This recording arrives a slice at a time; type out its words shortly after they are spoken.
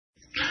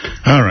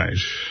All right.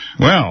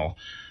 Well,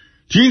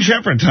 Gene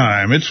Shepherd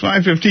time. It's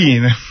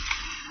 5:15.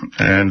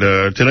 And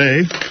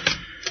today,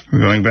 we're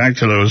going back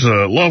to those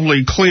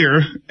lovely,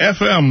 clear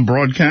FM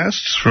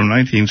broadcasts from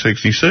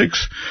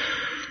 1966.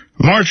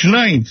 March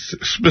 9th,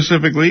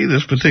 specifically,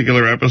 this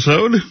particular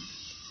episode.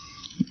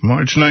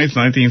 March 9th,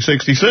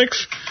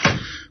 1966.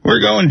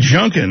 We're going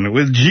junkin'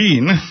 with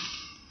Gene.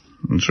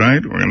 That's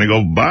right. We're going to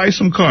go buy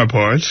some car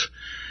parts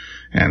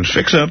and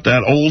fix up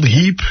that old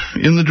heap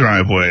in the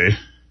driveway.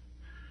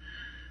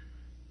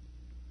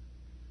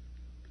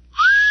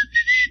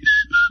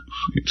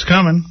 It's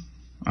coming.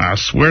 I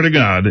swear to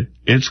God,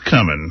 it's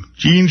coming.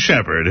 Gene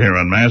Shepherd here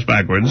on Mass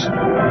Backwards. Oh,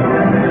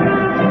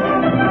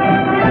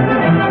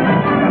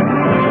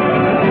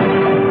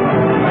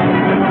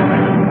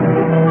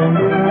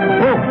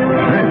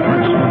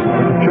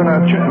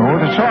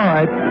 it's all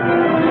right.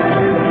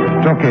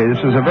 It's okay. This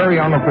is a very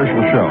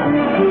unofficial show.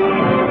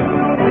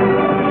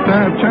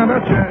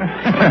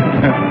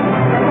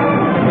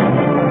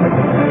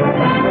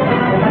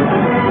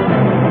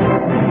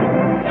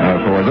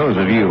 For those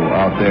of you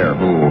out there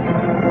who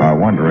are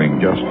wondering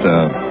just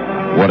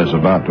what is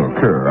about to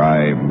occur,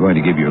 I'm going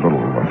to give you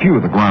a few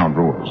of the ground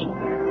rules.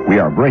 We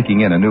are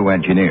breaking in a new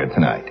engineer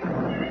tonight,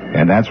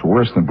 and that's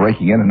worse than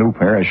breaking in a new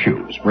pair of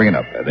shoes. Bring it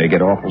up there. They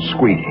get awful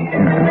squeaky.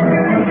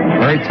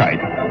 Very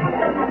tight.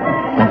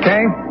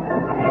 Okay?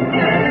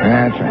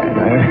 That's right.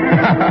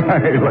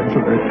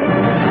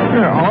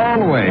 All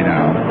the way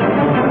now.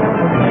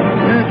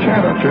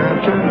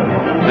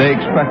 They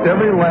expect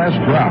every last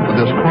drop of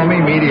this crummy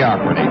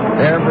mediocrity.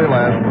 Every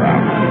last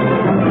drop.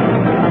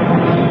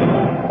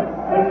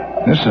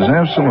 This is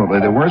absolutely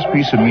the worst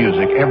piece of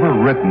music ever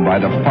written by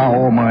the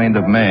foul mind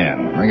of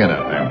man. Bring it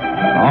up there.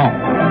 Oh.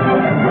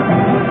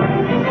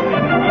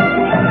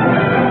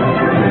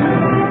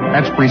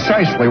 That's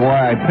precisely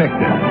why I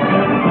picked it.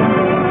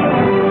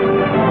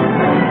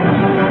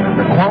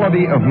 The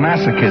quality of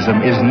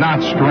masochism is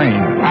not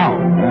strained. Ow.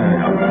 There you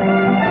go.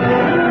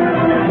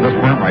 Just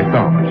burnt my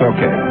thumb. It's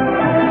okay.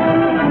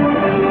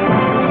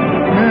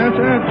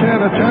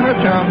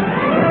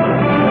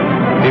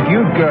 If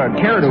you'd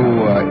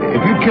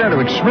care to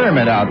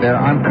experiment out there,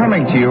 I'm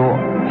coming to you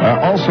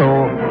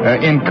also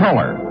in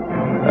color.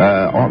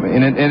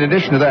 In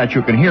addition to that,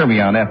 you can hear me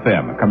on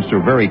FM. It comes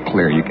through very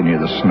clear. You can hear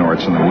the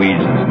snorts and the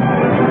wheezes.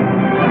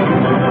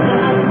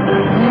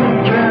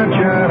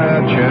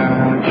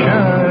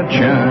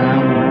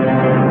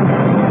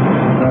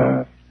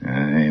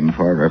 I'm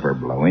forever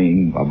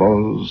blowing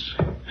bubbles.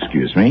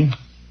 Excuse me.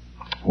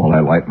 While I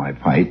light my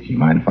pipe. Do you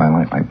mind if I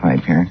light my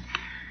pipe here?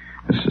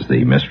 This is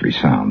the mystery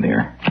sound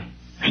there.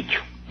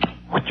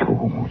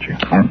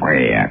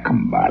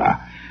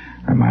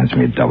 Reminds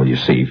me of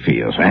W.C.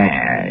 Fields.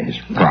 His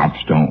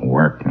props don't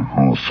work. The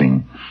whole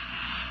thing.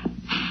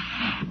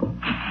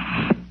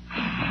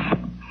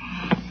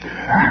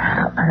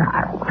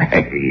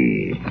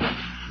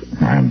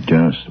 I'm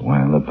just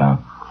wild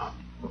about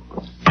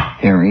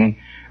hearing.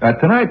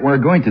 Tonight we're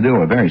going to do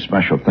a very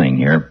special thing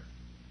here.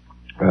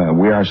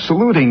 We are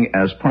saluting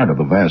as part of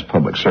the vast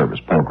public service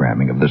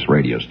programming of this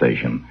radio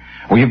station.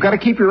 Well, you've got to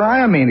keep your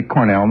eye on me,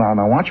 Cornell.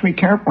 Now watch me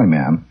carefully,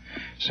 man.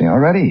 See,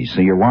 already.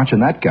 See, you're watching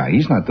that guy.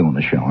 He's not doing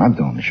the show. I'm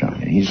doing the show.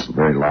 He's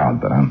very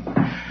loud, but I'm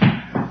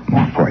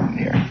more important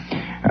here.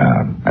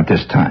 At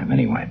this time,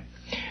 anyway.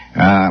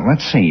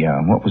 Let's see.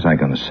 What was I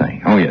going to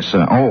say? Oh, yes.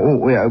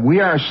 We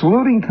are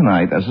saluting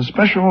tonight as a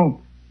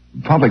special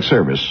public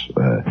service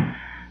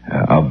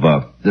of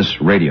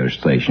this radio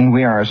station.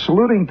 We are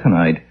saluting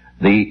tonight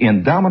the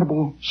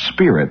indomitable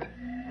spirit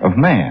of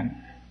man.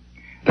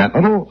 That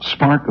little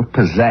spark of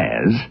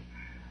pizzazz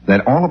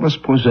that all of us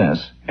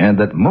possess and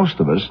that most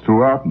of us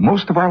throughout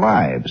most of our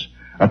lives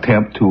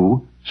attempt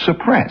to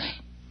suppress.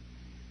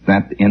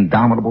 That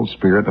indomitable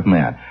spirit of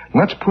man.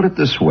 Let's put it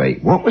this way.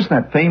 What was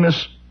that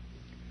famous...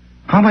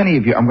 How many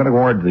of you... I'm going to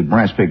award the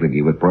brass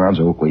piggy with bronze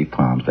oak leaf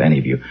palms to any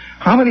of you.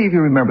 How many of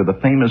you remember the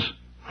famous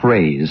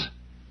phrase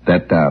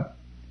that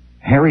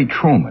Harry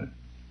Truman,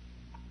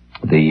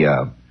 the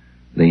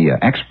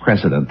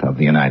ex-president of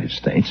the United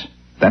States,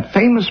 that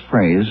famous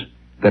phrase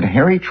that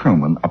Harry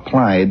Truman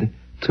applied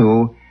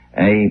to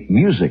a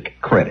music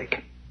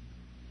critic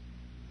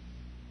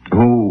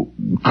who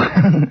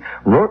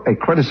wrote a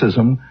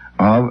criticism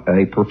of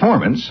a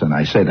performance, and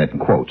I say that in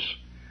quotes,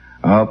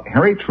 of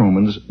Harry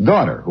Truman's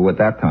daughter, who at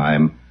that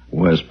time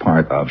was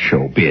part of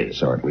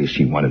showbiz, or at least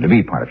she wanted to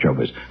be part of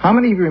showbiz. How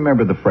many of you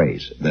remember the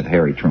phrase that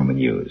Harry Truman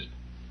used?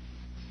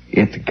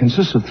 It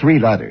consists of 3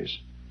 letters.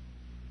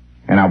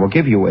 And I will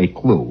give you a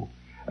clue.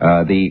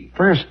 The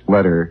first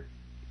letter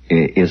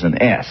is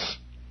an S.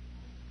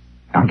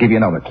 I'll give you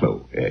another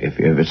clue, if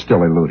it's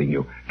still eluding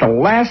you. The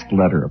last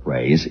letter of the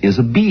phrase is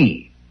a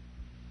B.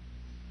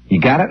 You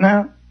got it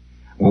now?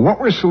 Well, what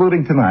we're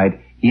saluting tonight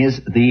is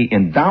the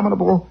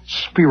indomitable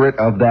spirit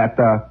of that,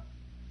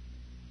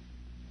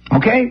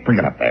 okay? Bring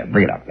it up there.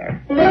 Bring it up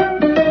there.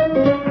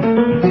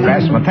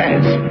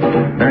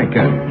 Razzmatazz. Very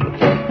good.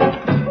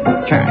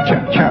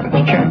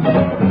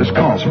 Cha-cha-cha-cha. This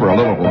calls for a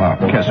little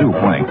kazoo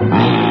playing.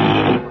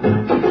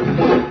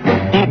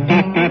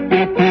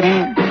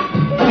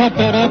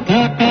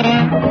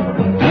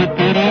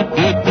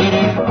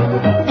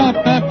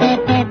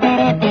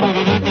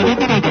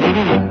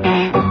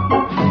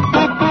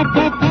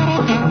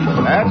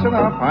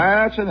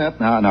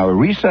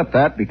 reset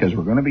that because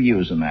we're going to be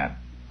using that.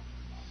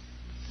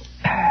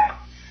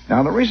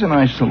 Now, the reason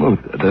I salute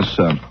this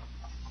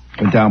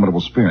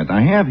indomitable spirit,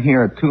 I have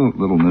here 2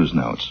 little news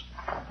notes,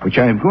 which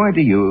I am going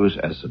to use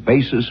as the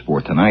basis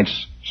for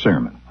tonight's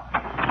sermon.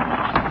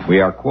 We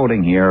are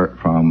quoting here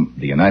from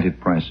the United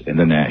Press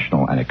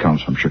International, and it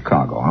comes from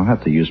Chicago. I'll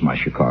have to use my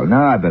Chicago.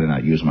 No, I better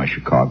not use my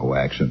Chicago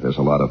accent. There's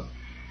a lot of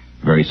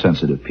very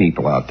sensitive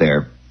people out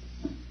there.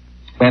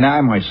 And I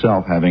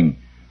myself, having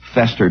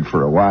festered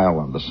for a while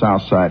on the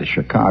south side of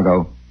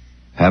Chicago,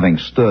 having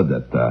stood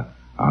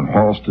on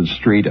Halsted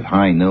Street at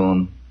high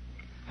noon,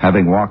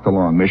 having walked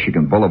along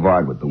Michigan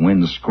Boulevard with the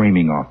wind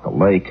screaming off the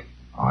lake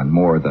on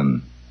more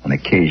than an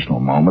occasional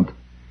moment,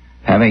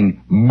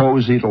 having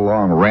moseyed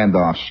along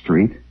Randolph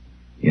Street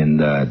in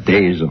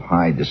days of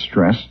high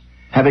distress,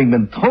 having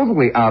been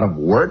totally out of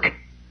work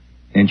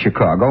in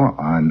Chicago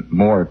on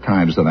more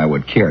times than I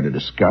would care to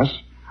discuss,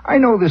 I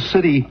know this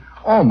city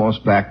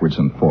almost backwards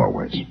and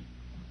forwards.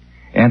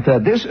 And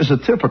this is a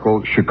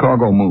typical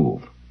Chicago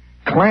move.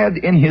 Clad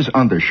in his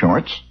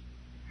undershorts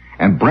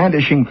and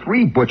brandishing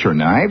 3 butcher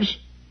knives,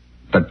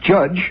 the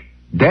judge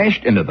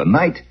dashed into the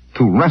night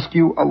to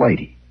rescue a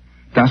lady.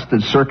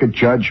 Dusted Circuit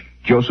Judge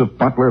Joseph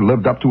Butler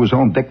lived up to his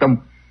own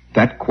dictum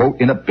that,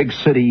 quote, in a big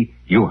city,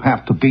 you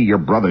have to be your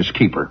brother's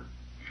keeper.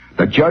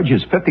 The judge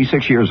is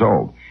 56 years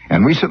old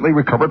and recently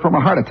recovered from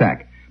a heart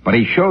attack, but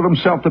he showed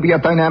himself to be a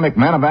dynamic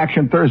man of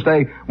action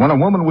Thursday when a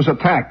woman was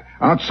attacked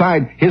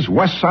outside his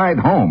West Side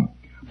home.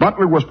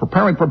 Butler was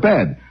preparing for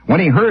bed when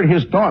he heard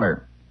his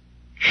daughter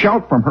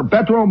shout from her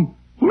bedroom,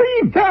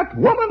 "Leave that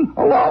woman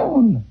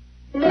alone!"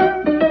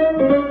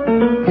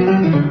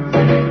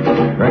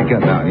 Very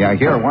good. Now, I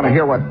want to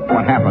hear what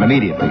happened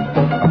immediately.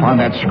 Upon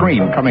that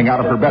scream coming out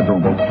of her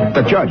bedroom,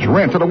 the judge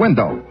ran to the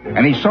window,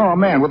 and he saw a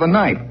man with a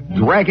knife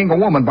dragging a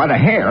woman by the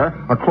hair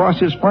across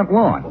his front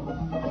lawn.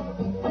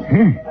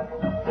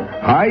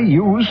 I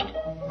used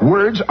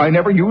words I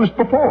never used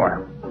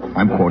before.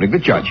 I'm quoting the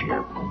judge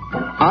here.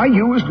 I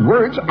used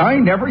words I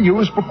never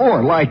used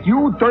before, like,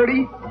 "You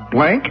dirty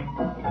blank,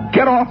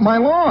 get off my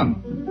lawn,"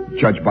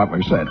 Judge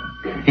Butler said.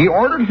 He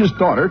ordered his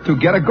daughter to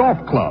get a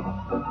golf club.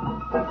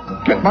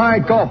 "Get my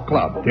golf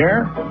club,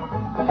 dear."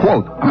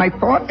 Quote, "I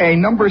thought a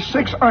number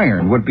 6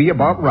 iron would be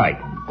about right."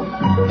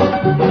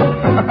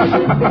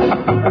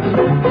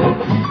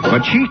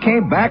 But she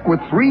came back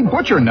with 3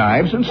 butcher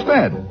knives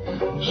instead.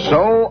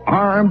 So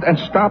armed and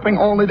stopping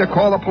only to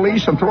call the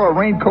police and throw a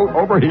raincoat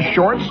over his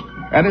shorts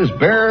and his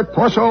bare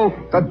torso,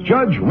 the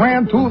judge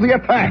ran to the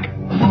attack.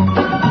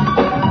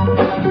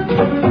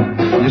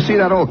 You see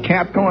that old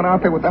cat going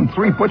out there with them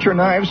 3 butcher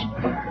knives?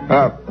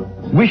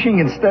 Wishing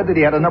instead that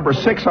he had a number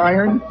 6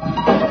 iron?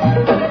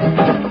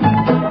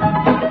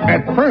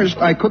 At first,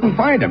 I couldn't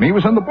find him. He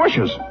was in the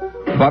bushes,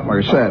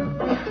 Butler said.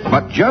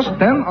 But just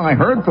then, I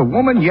heard the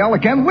woman yell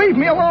again, "Leave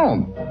me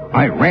alone!"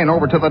 I ran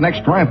over to the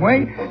next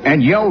driveway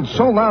and yelled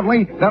so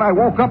loudly that I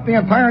woke up the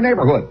entire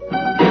neighborhood.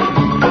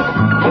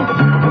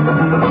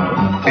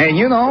 And,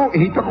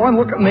 he took one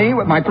look at me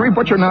with my 3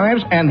 butcher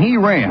knives, and he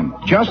ran.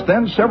 Just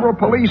then, several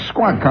police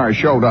squad cars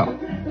showed up.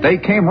 They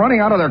came running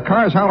out of their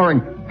cars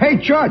hollering, "Hey,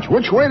 Judge,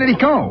 which way did he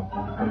go?"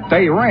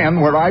 They ran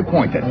where I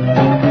pointed.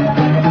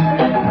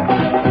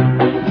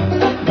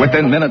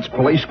 Within minutes,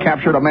 police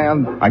captured a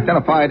man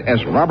identified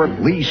as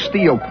Robert Lee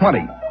Steele,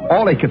 20.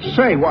 All he could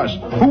say was,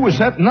 "Who was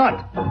that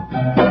nut?"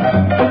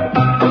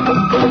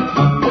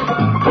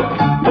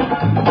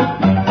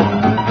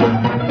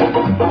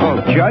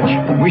 Oh,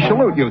 Judge, we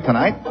salute you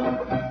tonight.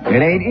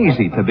 It ain't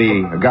easy to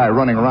be a guy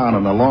running around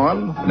on the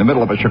lawn in the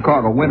middle of a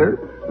Chicago winter,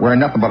 wearing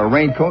nothing but a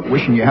raincoat,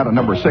 wishing you had a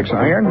number 6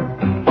 iron.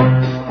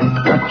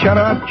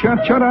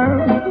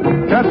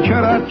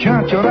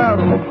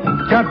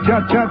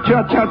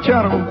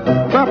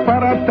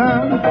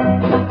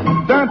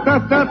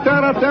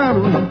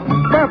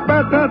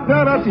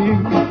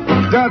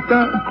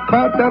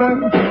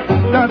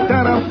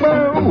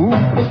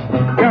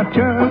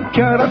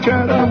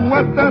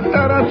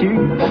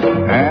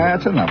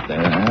 That's enough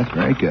there. That's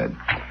very good.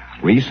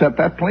 Reset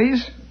that,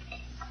 please.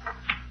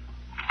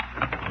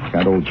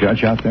 Got old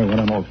Judge out there with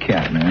an old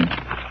cat, man.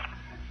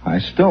 I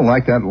still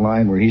like that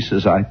line where he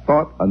says, "I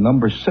thought a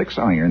number 6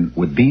 iron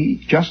would be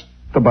just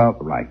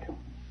about right."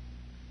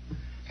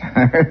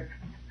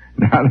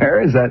 Now,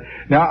 there is that.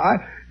 Now,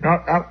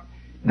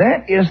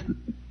 that is...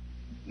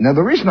 Now,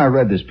 the reason I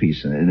read this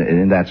piece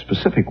in that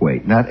specific way,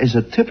 that is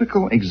a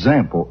typical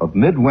example of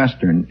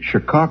Midwestern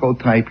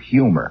Chicago-type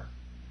humor.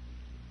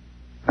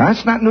 Now,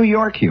 that's not New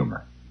York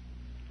humor.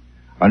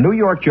 A New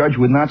York judge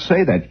would not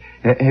say that.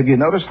 Have you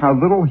noticed how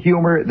little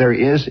humor there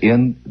is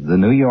in the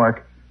New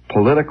York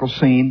political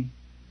scene?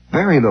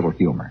 Very little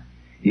humor.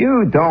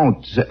 You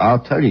don't, I'll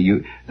tell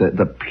you,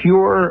 the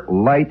pure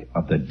light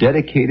of the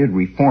dedicated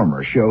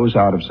reformer shows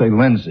out of, say,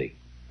 Lindsay.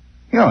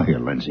 You don't hear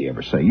Lindsay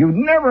ever say, you'd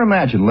never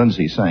imagine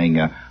Lindsay saying,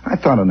 "I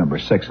thought a number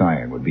 6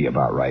 iron would be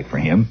about right for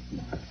him."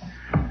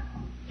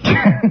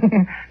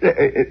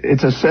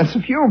 It's a sense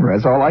of humor.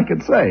 That's all I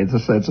can say. It's a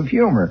sense of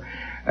humor.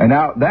 And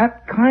now,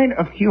 that kind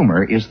of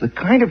humor is the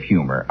kind of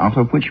humor out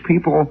of which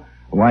people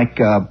like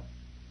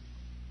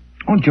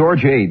Oh,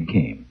 George Ade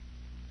came.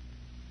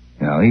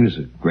 You know, he was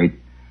a great...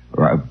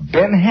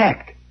 Ben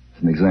Hecht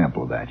is an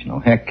example of that. You know,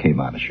 Hecht came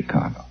out of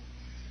Chicago.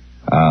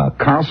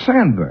 Carl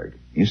Sandburg.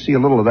 You see a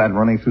little of that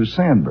running through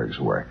Sandburg's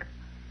work.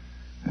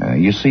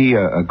 You see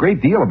a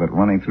great deal of it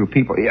running through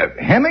people. Yeah,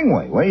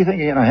 Hemingway. What do you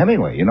think? You know,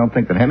 Hemingway. You don't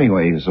think that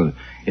Hemingway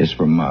is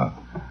from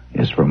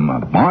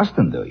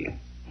Boston, do you?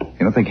 You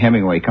don't think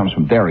Hemingway comes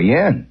from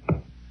Darien?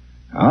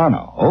 Oh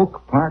no,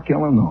 Oak Park,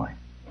 Illinois.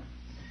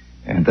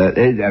 And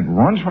it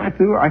runs right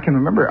through. I can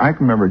remember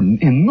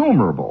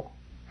innumerable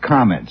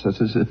comments. This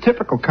is a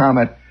typical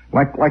comment.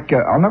 Like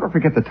I'll never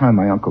forget the time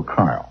my Uncle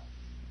Carl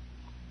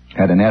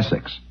had an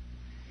Essex,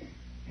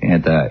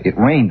 and it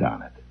rained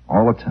on it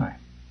all the time.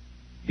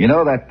 You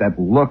know that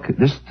look,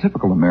 this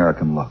typical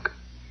American look,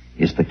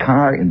 is the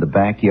car in the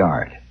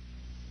backyard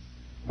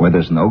where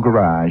there's no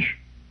garage,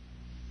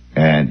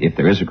 and if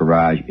there is a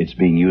garage, it's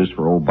being used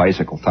for old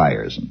bicycle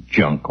tires and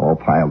junk all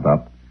piled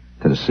up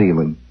to the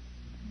ceiling.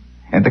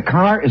 And the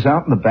car is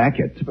out in the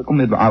backyard. Typical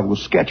I will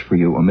sketch for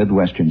you a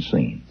Midwestern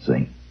scene,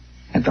 see?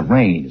 And the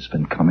rain has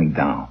been coming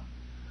down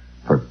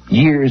for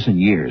years and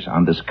years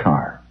on this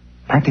car.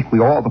 Practically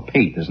all the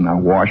paint is now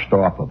washed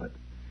off of it.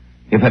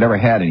 If it ever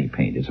had any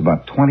paint, it's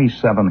about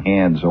 27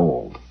 hands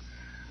old.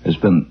 There's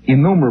been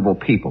innumerable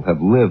people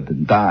have lived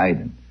and died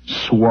and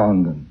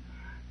swung and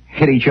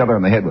hit each other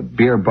on the head with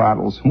beer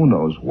bottles, who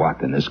knows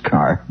what in this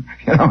car.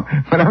 You know,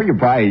 whenever you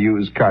buy a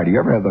used car, do you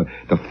ever have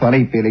the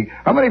funny feeling?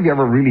 How many of you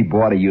ever really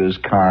bought a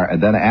used car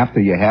and then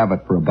after you have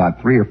it for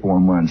about 3 or 4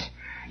 months,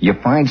 you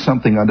find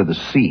something under the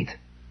seat?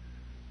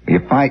 You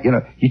find, you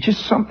know, it's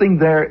just something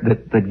there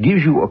that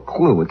gives you a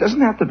clue. It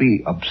doesn't have to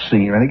be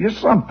obscene or anything,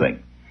 just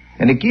something.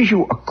 And it gives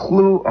you a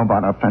clue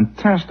about a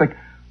fantastic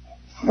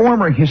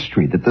former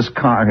history that this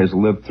car has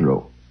lived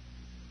through.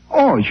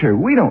 Oh, sure,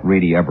 we don't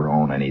really ever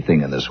own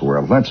anything in this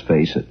world, let's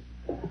face it.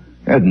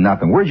 There's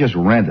nothing. We're just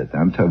rented.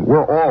 I'm telling you,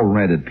 we're all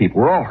rented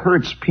people. We're all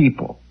Hertz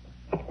people.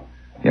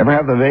 You ever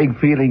have the vague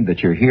feeling that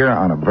you're here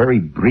on a very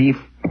brief,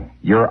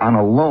 you're on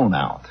a loan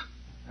out,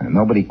 and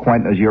nobody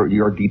quite knows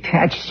you're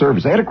detached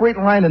service. They had a great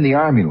line in the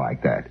Army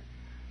like that.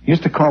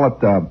 Used to call it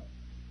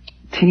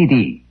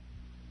TD.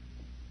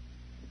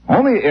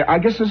 Only, I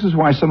guess this is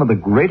why some of the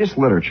greatest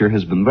literature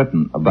has been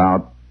written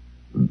about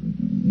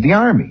the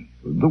Army,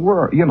 the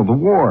war, you know, the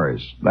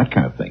wars, that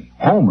kind of thing.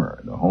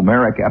 Homer, the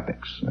Homeric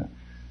epics,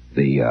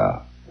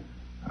 the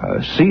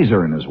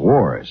Caesar and his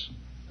wars,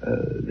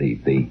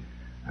 the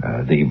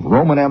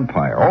Roman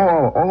Empire.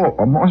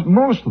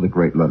 Most of the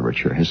great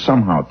literature has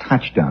somehow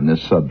touched on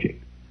this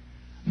subject,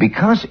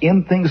 because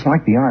in things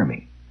like the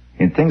Army,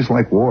 in things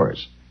like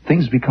wars,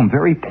 things become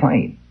very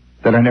plain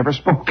that are never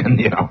spoken,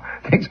 you know.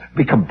 Things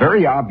become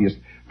very obvious.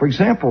 For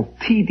example,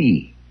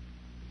 TD.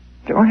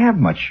 They don't have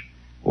much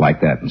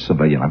like that in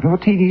civilian life. You know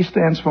what TD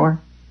stands for?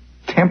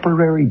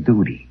 Temporary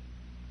duty.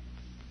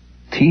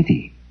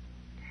 TD.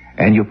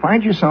 And you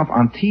find yourself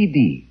on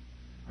TD,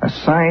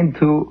 assigned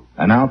to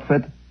an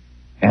outfit,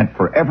 and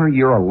forever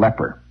you're a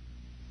leper.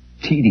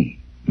 TD.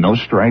 No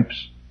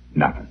stripes,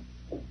 nothing.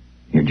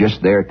 You're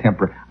just there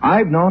temporary.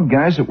 I've known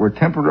guys that were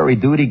temporary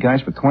duty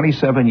guys for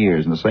 27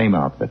 years in the same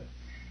outfit.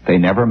 They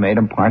never made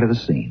him part of the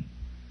scene.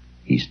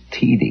 He's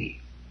TD.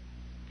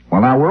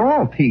 Well, now, we're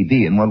all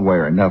TD in one way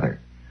or another.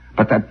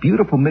 But that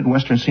beautiful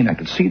Midwestern scene, I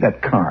could see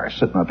that car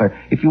sitting out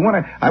there. If you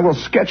want to, I will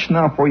sketch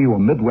now for you a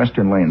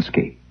Midwestern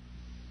landscape.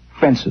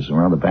 Fences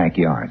around the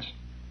backyards.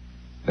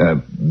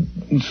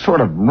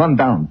 Sort of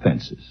run-down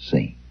fences,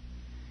 see?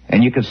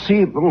 And you could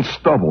see little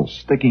stubble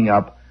sticking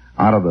up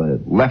out of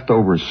the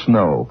leftover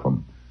snow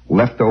from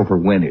leftover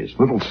winters.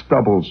 Little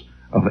stubbles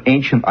of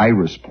ancient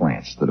iris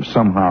plants that have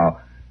somehow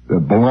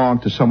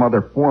belonged to some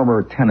other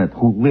former tenant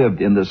who lived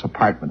in this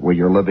apartment where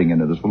you're living in,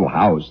 this little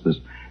house, this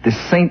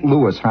St.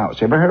 Louis house.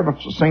 You ever heard of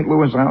a St.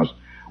 Louis house?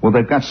 Well,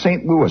 they've got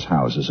St. Louis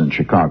houses in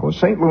Chicago.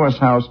 St. Louis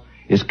house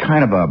is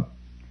kind of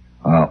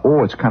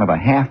it's kind of a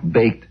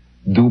half-baked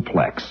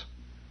duplex.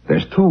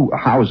 There's 2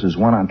 houses,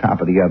 one on top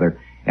of the other,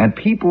 and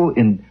people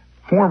in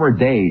former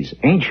days,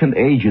 ancient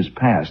ages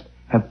past,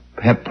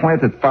 have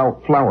planted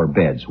flower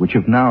beds, which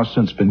have now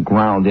since been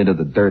ground into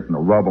the dirt and the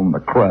rubble and the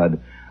crud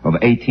of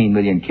 18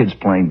 million kids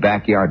playing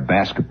backyard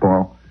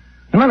basketball.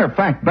 As a matter of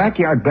fact,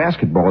 backyard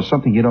basketball is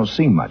something you don't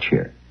see much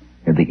here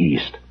in the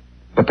East.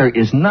 But there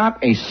is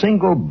not a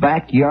single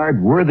backyard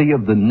worthy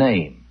of the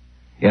name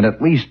in at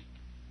least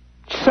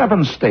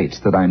 7 states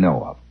that I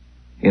know of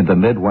in the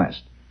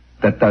Midwest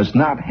that does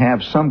not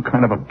have some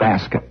kind of a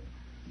basket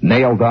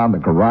nailed on the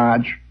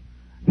garage,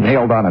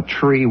 nailed on a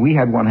tree. We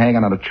had one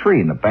hanging on a tree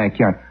in the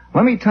backyard.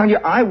 Let me tell you,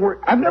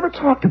 I've never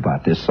talked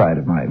about this side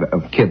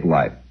of kid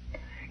life.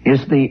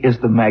 Is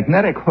the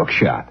magnetic hook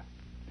shot.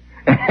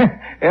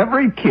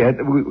 Every kid,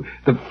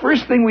 the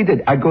first thing we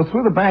did, I'd go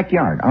through the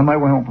backyard on my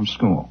way home from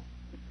school.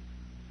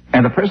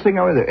 And the first thing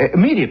I would do,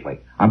 immediately,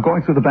 I'm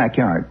going through the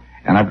backyard,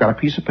 and I've got a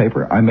piece of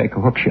paper, I make a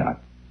hook shot.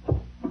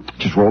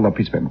 Just roll up a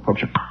piece of paper, hook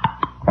shot,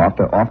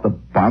 off the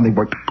bounding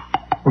board,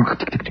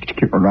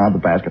 around the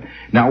basket.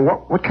 Now,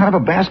 what kind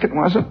of a basket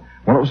was it?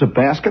 Well, it was a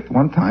basket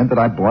one time that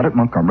I bought at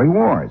Montgomery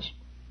Ward's.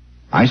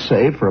 I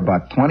saved for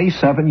about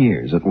 27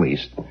 years at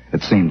least,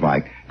 it seemed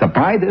like, to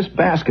buy this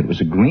basket. It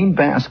was a green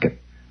basket.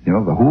 You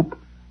know, the hoop,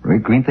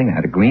 right, green thing. It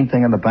had a green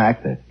thing on the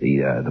back,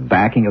 the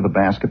backing of the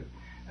basket.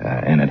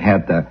 And it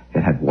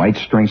had white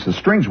strings. The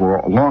strings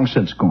were long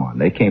since gone.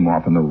 They came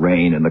off in the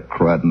rain and the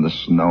crud and the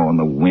snow and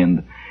the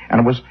wind.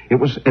 And it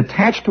was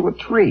attached to a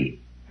tree.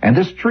 And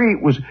this tree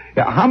was,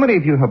 how many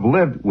of you have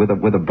lived with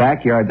a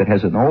backyard that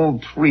has an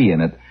old tree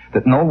in it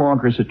that no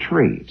longer is a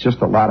tree? It's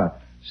just a lot of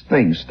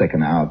things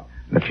sticking out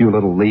and a few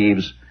little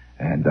leaves.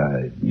 And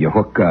you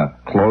hook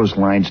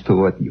clotheslines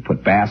to it, and you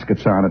put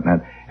baskets on it,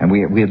 and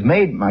we had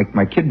made,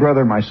 my kid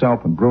brother,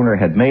 myself, and Bruner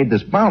had made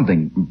this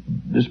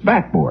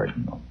backboard,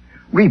 you know,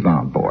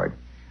 rebound board,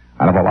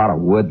 out of a lot of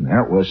wood, and there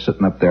it was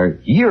sitting up there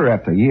year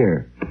after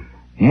year,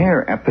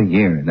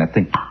 and that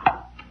thing,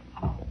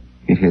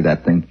 you'd hear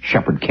that thing,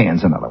 Shepherd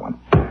cans another one.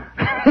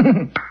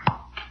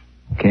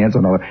 Cans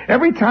another.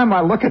 Every time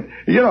I look at,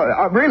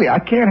 really, I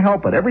can't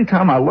help it. Every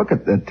time I look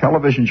at the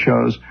television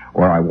shows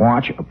or I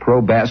watch a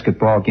pro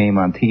basketball game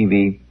on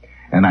TV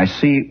and I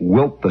see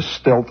Wilt the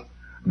Stilt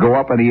go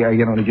up in the air,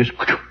 and he just,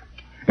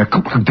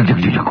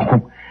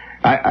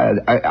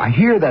 I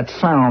hear that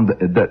sound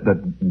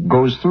that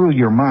goes through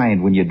your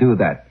mind when you do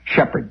that.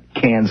 Shepherd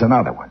cans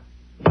another one.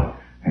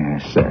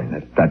 Yes,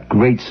 sir, that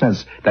great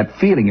sense, that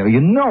feeling, you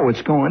know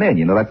it's going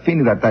in, that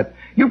feeling that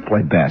you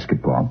played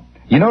basketball.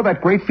 You know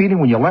that great feeling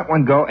when you let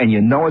one go and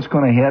you know it's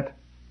going to hit?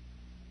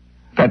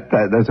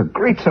 There's a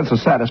great sense of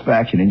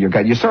satisfaction in your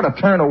gut. You sort of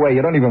turn away,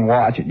 you don't even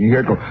watch it. You hear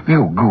it go,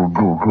 goo, goo,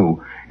 goo,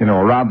 goo,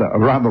 around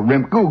the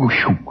rim, goo, goo,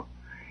 shoo.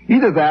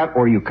 Either that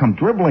or you come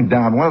dribbling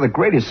down, one of the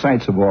greatest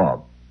sights of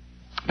all.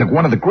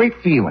 One of the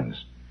great feelings,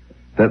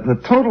 the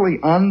totally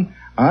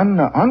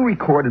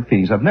unrecorded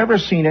feelings. I've never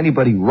seen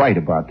anybody write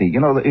about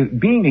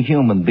being a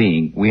human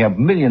being, we have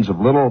millions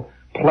of little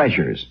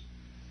pleasures,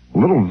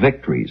 little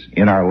victories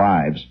in our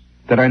lives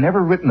that are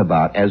never written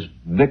about as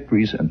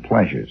victories and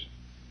pleasures.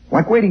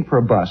 Like waiting for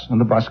a bus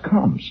and the bus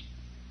comes.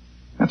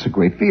 That's a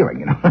great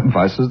feeling, The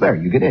bus is there.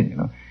 You get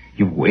in,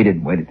 You've waited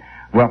and waited.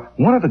 Well,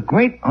 one of the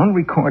great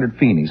unrecorded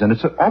feelings, and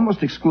it's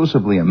almost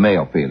exclusively a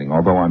male feeling,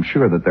 although I'm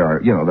sure that there are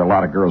a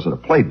lot of girls that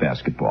have played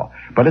basketball,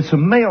 but it's a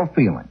male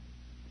feeling.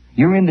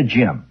 You're in the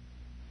gym,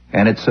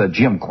 and it's a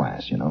gym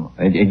class,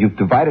 and you've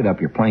divided up,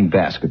 you're playing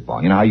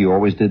basketball. You know how you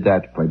always did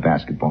that, to play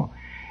basketball?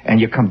 And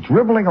you come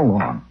dribbling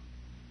along,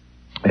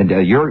 and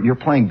you're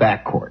playing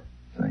backcourt,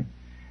 see?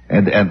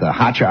 And the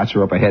hot shots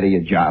are up ahead of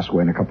you,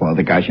 Josway and a couple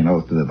other guys,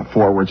 the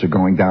forwards are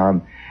going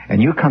down,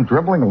 and you come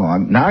dribbling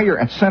along. Now you're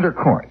at center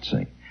court,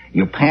 see?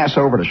 You pass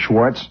over to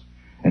Schwartz,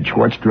 and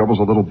Schwartz dribbles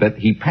a little bit.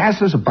 He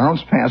passes a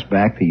bounce pass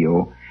back to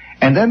you,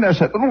 and then there's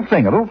a little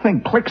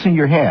thing clicks in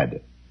your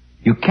head.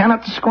 You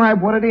cannot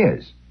describe what it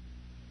is.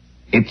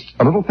 It's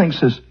a little thing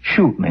says,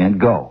 shoot, man,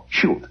 go,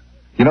 shoot.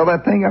 You know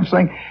that thing I'm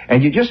saying?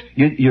 And you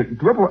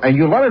dribble, and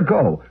you let it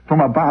go from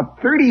about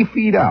 30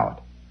 feet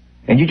out.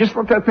 And you just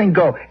let that thing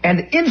go.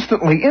 And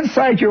instantly,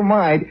 inside your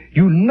mind,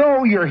 you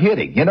know you're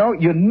hitting. You know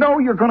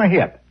you're going to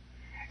hit.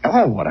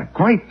 Oh, what a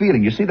great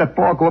feeling. You see that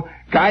ball go,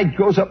 guy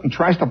goes up and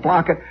tries to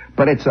block it,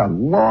 but it's a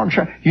long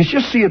shot. You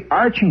just see it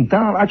arching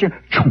down,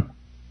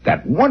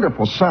 that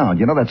wonderful sound.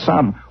 That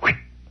sound,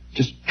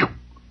 just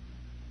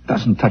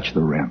doesn't touch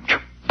the rim.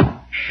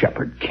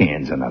 Shepherd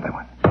cans another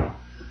one.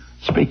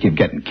 Speaking of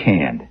getting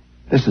canned,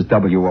 this is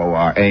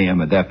WOR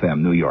AM and FM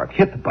New York.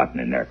 Hit the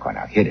button in there,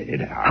 Cornell. Hit it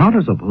hard. How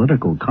does a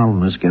political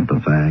columnist get the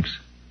facts?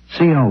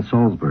 C.L.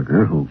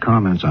 Sulzberger, who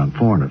comments on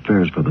foreign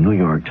affairs for the New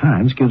York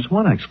Times, gives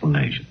one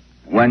explanation.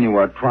 When you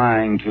are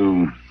trying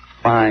to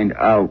find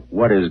out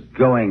what is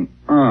going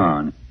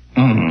on,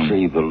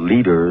 see the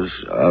leaders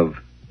of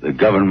the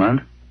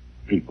government,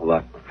 people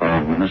like the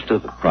foreign minister,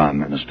 the prime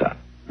minister,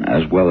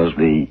 as well as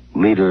the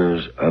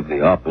leaders of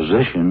the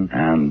opposition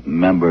and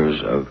members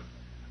of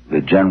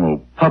the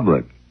general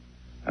public.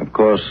 Of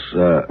course,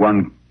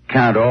 one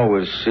can't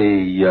always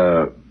see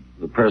the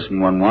person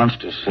one wants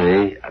to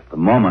see at the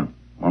moment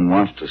one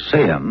wants to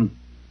see him,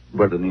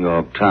 but the New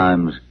York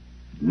Times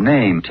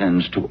name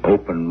tends to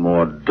open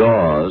more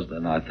doors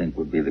than I think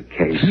would be the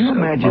case. Can you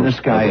imagine this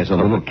guy as a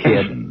little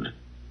kid?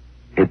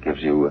 It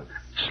gives you a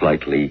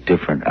slightly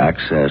different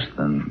access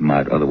than you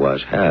might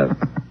otherwise have.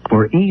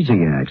 For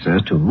easy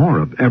access to more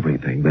of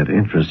everything that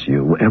interests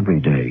you every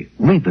day,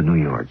 read the New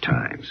York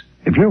Times.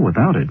 If you're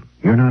without it,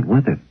 you're not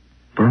with it.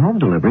 For home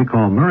delivery,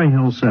 call Murray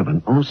Hill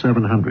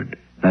 70700.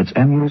 That's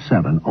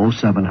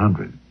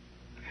MU70700.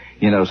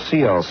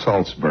 C.L.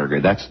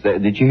 Sulzberger,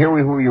 did you hear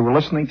who you were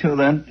listening to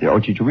then? Or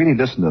did you really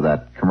listen to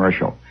that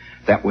commercial?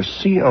 That was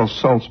C.L.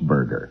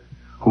 Sulzberger,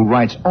 who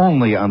writes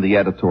only on the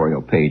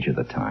editorial page of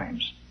the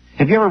Times.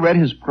 Have you ever read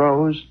his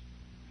prose?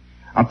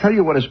 I'll tell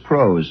you what his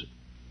prose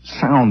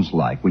sounds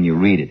like when you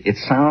read it. It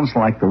sounds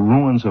like the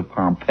ruins of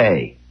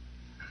Pompeii.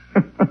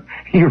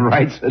 He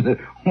writes,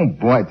 oh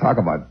boy, talk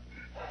about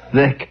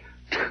thick,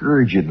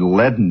 turgid,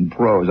 leaden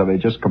prose. I mean,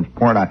 it just comes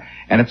pouring out.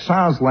 And it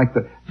sounds like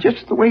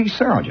just the way he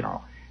sounds,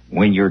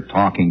 When you're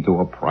talking to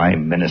a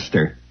prime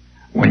minister,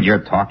 when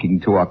you're talking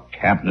to a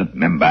cabinet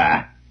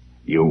member,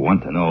 you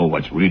want to know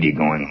what's really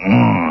going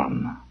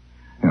on.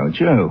 You know,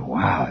 Joe,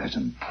 wow, that's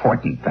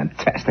important,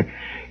 fantastic.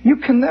 You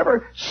can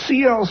never,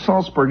 C.L.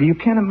 Salzburger, you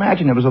can't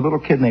imagine there was a little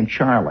kid named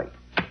Charlie.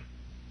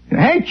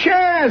 Hey,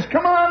 Chaz,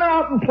 come on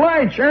out and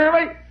play,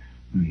 Charlie.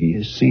 He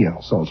is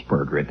C.L.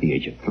 Salzburger at the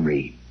age of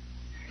 3.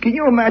 Can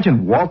you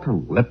imagine Walter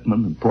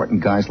Lippmann,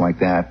 important guys like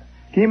that?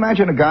 Can you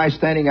imagine a guy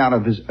standing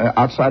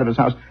outside of his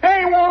house?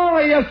 Hey,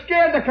 Wally, you're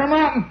scared to come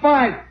out and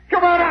fight.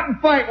 Come on out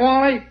and fight,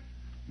 Wally.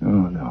 Oh,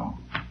 no.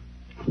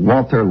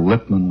 Walter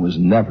Lippmann was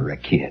never a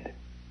kid.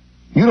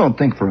 You don't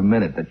think for a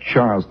minute that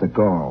Charles de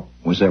Gaulle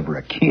was ever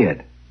a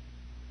kid.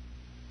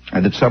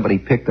 And that somebody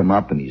picked him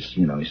up and he's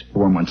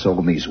 4 months old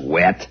and he's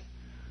wet.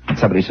 And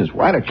somebody says,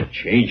 why don't you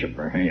change him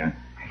for him?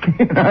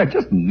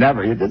 Just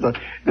never.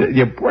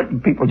 The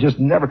important people just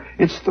never.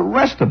 It's the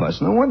rest of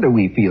us. No wonder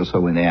we feel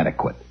so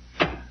inadequate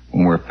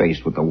when we're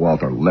faced with the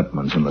Walter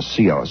Lippmanns and the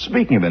C.L.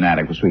 Speaking of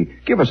inadequacy,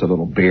 give us a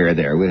little beer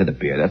there. We hit a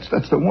beer.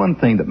 That's the one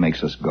thing that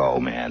makes us go,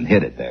 man.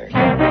 Hit it there.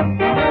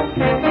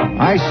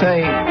 I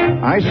say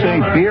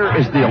beer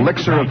is the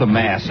elixir of the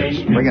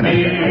masses. Bring it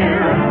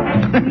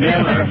in.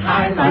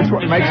 That's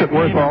what makes it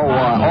worth all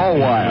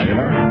while, you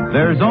know.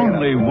 There's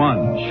only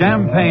one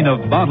champagne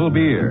of bottled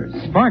beer,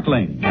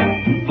 sparkling,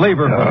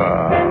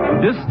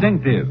 flavorful,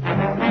 distinctive,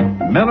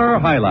 Miller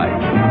High Life.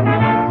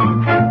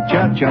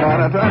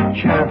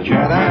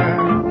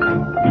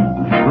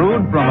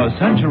 Brewed from a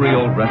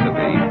century-old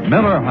recipe,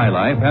 Miller High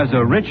Life has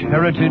a rich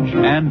heritage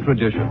and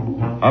tradition.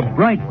 A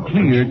bright,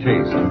 clear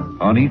taste,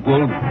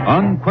 unequaled,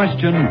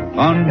 unquestioned,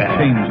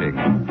 unchanging.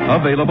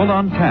 Available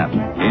on tap,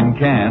 in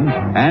cans,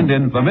 and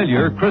in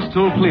familiar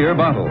crystal clear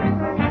bottles.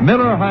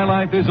 Miller High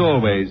Life is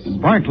always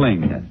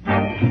sparkling,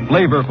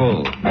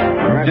 flavorful,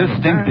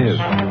 distinctive.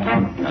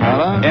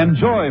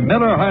 Enjoy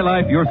Miller High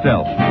Life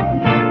yourself.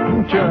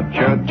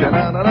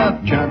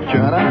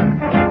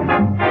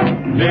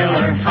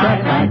 Miller High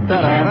Life.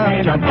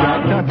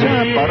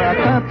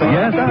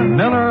 Yes,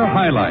 Miller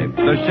High Life,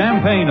 the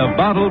champagne of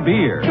bottled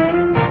beer.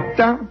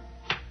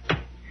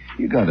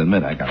 You got to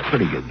admit, I got a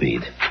pretty good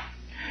beat.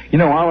 You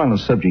know, while on the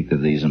subject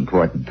of these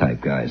important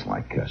type guys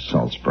like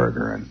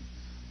Salzburger and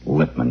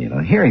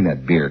Lippmann, hearing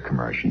that beer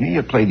commercial,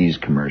 you play these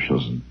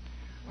commercials, and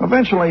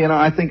eventually,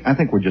 I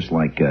think we're just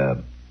like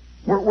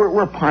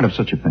we're part of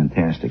such a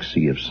fantastic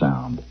sea of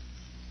sound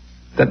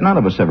that none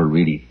of us ever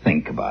really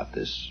think about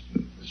this.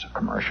 It's a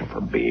commercial for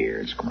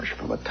beer. It's a commercial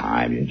for the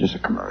time. It's just a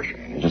commercial.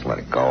 You just let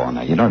it go on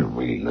that. You don't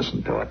really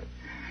listen to it.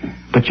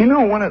 But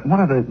one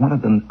of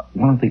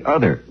the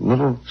other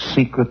little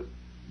secret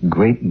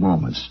great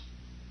moments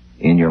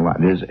in your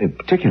life is,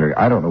 particularly,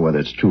 I don't know whether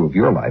it's true of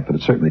your life, but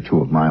it's certainly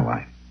true of my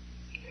life,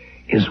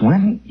 is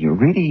when you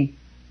really,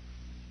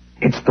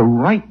 it's the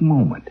right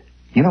moment.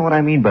 You know what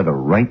I mean by the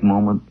right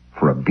moment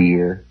for a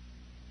beer?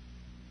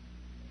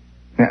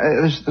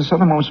 There's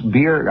some of the most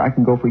beer, I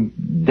can go for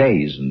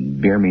days, and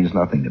beer means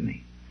nothing to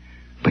me.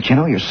 But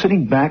you're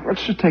sitting back,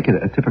 let's just take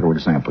a typical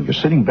example. You're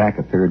sitting back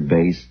at third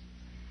base,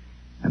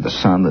 and the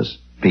sun is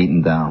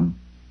beaten down,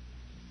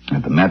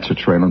 and the Mets are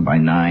trailing by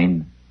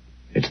 9.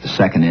 It's the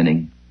second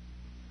inning,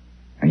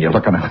 and you're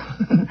looking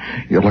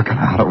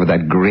out over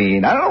that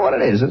green. I don't know what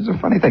it is. It's a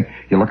funny thing.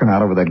 You're looking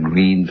out over that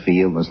green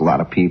field. There's a lot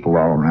of people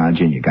all around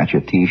you, and you got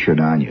your T-shirt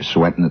on. You're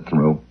sweating it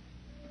through.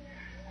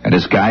 And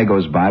this guy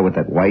goes by with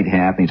that white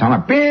hat, and he's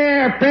talking,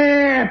 beer,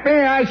 beer,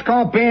 beer, ice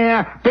cold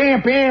beer,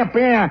 beer, beer,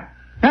 beer,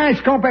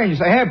 ice cold beer. You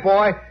say, hey,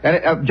 boy,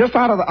 and just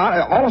all of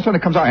a sudden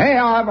it comes out, hey,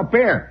 I'll have a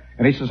beer.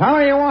 And he says, how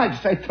many you want? You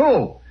say,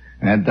 2.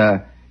 And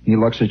he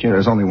looks at you,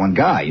 there's only one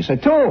guy. You say,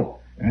 2.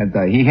 And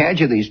he hands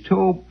you these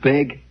 2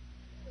 big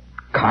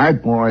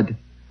cardboard.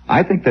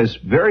 I think there's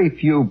very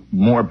few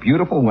more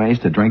beautiful ways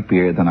to drink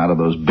beer than out of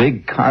those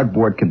big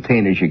cardboard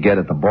containers you get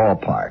at the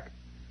ballpark.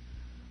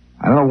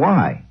 I don't know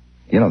why.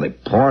 They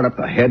pour it up,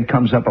 the head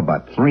comes up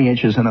about 3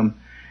 inches in them,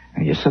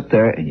 and you sit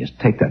there and you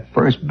take that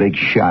first big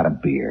shot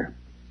of beer.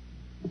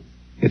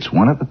 It's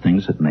one of the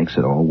things that makes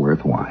it all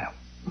worthwhile.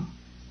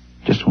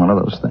 Just one of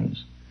those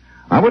things.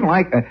 I would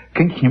like,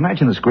 can you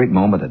imagine this great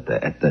moment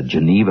at the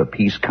Geneva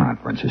Peace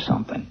Conference or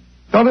something?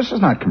 No, this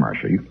is not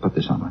commercial. You can put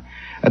this on.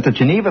 At the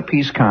Geneva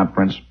Peace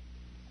Conference,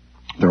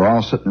 they're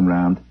all sitting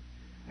around,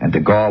 and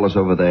de Gaulle is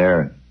over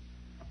there,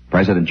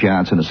 President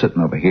Johnson is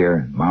sitting over here,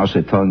 and Mao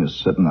Zedong is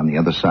sitting on the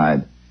other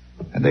side.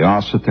 And they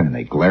all sit there and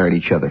they glare at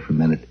each other for a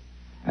minute.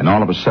 And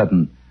all of a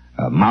sudden,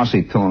 Mao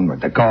Zedong or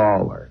de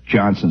Gaulle or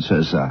Johnson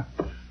says,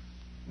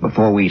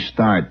 before we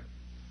start,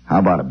 how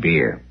about a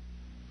beer?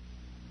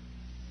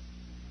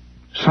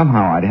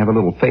 Somehow I'd have a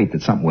little faith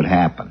that something would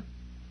happen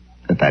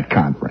at that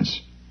conference.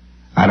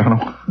 I don't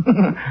know.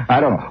 I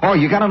don't know. Oh,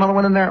 you got another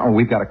one in there? Oh,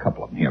 we've got a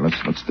couple of them here.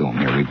 Let's do them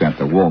here. We've got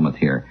the Wilmot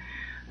here.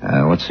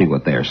 Let's see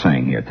what they're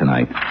saying here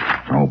tonight.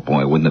 Oh,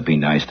 boy, wouldn't it be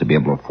nice to be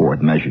able to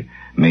afford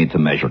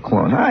made-to-measure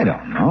clothes? I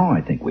don't know.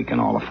 I think we can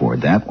all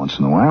afford that once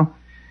in a while.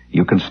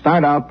 You can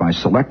start out by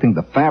selecting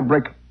the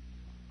fabric,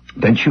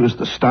 then choose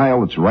the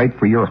style that's right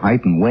for your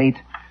height and weight.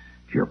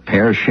 If you're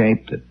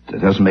pear-shaped, it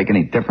doesn't make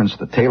any difference.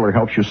 The tailor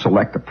helps you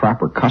select the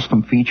proper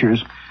custom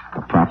features,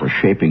 the proper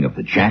shaping of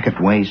the jacket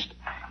waist.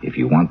 If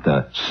you want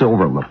the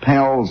silver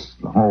lapels,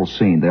 the whole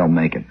scene, they'll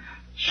make it.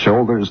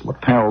 shoulders,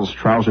 lapels,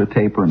 trouser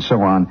taper, and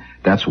so on.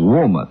 That's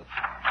Woolmouth.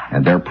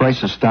 And their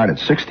prices start at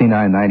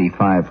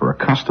 $69.95 for a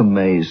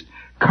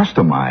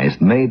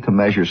customized,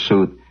 made-to-measure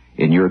suit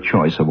in your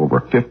choice of over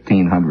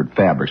 1,500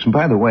 fabrics. And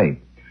by the way,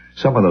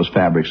 some of those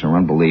fabrics are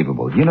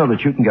unbelievable. You know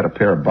that you can get a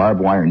pair of barbed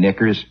wire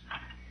knickers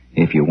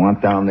if you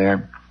want down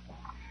there?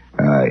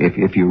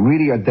 If you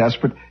really are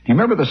desperate. Do you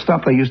remember the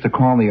stuff they used to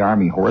call in the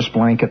Army horse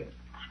blanket?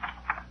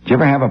 Do you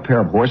ever have a pair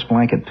of horse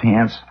blanket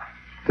pants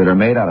that are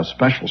made out of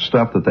special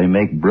stuff that they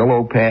make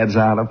Brillo pads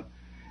out of?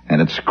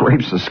 And it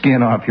scrapes the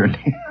skin off your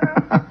knee.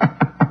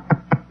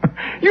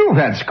 You've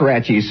had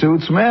scratchy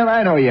suits, man.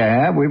 I know you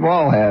have. We've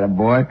all had them,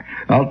 boy.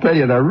 I'll tell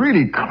you, they're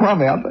really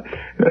crummy.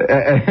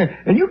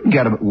 And you can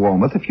get them at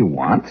Woolmouth if you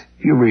want,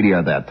 if you really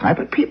are that type.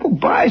 But people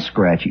buy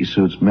scratchy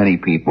suits, many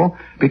people,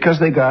 because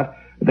they got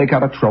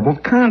a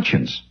troubled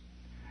conscience.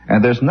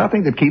 And there's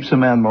nothing that keeps a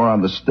man more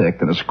on the stick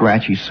than a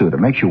scratchy suit. It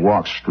makes you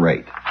walk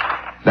straight.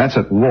 That's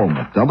at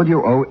Woolmouth,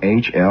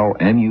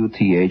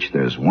 WOHLMUTH.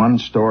 There's one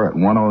store at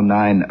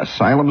 109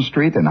 Asylum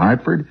Street in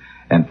Hartford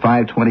and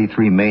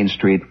 523 Main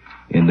Street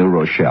in New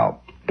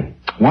Rochelle.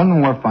 One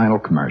more final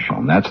commercial,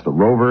 and that's the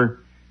Rover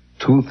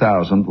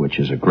 2000, which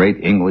is a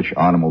great English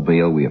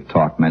automobile. We have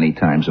talked many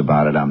times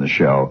about it on the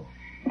show,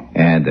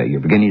 and you're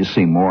beginning to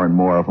see more and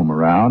more of them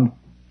around.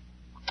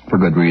 For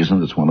good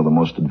reason. It's one of the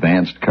most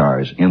advanced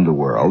cars in the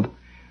world.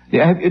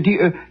 Yeah,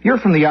 you're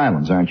from the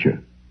islands, aren't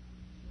you?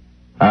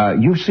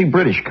 You see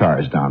British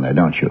cars down there,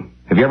 don't you?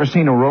 Have you ever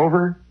seen a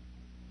Rover?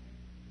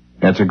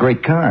 That's a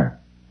great car.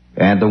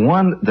 And the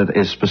one that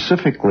is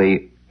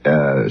specifically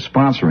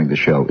sponsoring the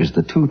show is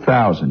the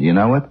 2000. You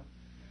know it?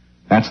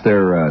 That's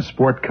their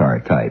sport car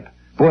type.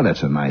 Boy,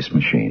 that's a nice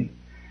machine.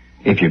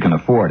 If you can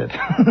afford it.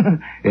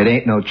 It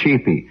ain't no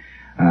cheapie.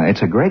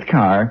 It's a great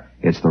car.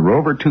 It's the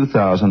Rover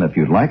 2000, if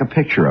you'd like a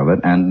picture of it.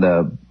 And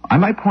I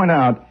might point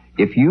out,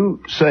 if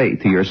you say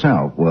to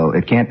yourself, well,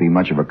 it can't be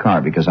much of a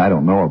car because I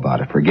don't know about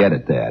it, forget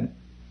it, Dad.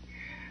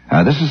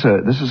 This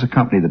is a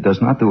company that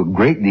does not do a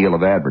great deal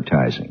of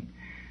advertising.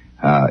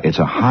 It's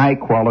a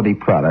high-quality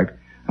product.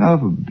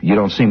 You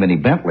don't see many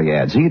Bentley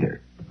ads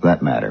either, for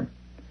that matter.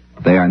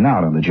 They are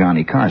not on the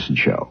Johnny Carson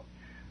show.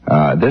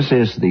 This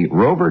is the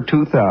Rover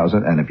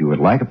 2000, and if you would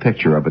like a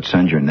picture of it,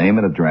 send your name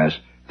and address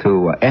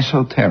to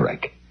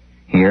Esoteric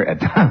here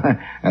at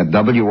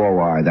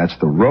WOR. That's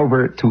the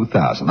Rover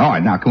 2000. All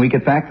right, now can we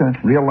get back to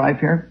real life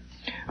here?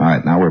 All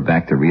right, now we're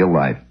back to real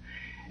life.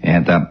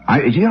 And,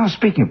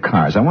 speaking of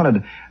cars, I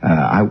wanted,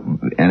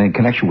 and in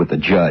connection with the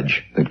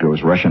judge that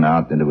goes rushing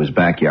out into his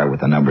backyard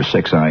with a number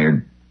 6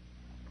 iron,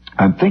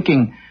 I'm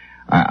thinking,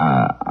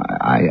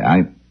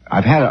 I've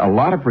had a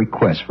lot of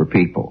requests from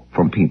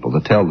people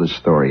to tell this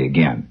story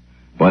again,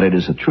 but it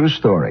is a true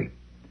story.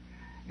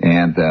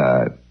 And,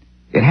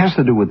 it has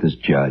to do with this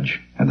judge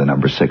and the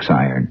number 6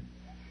 iron.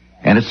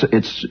 And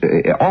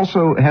it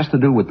also has to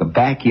do with the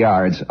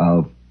backyards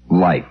of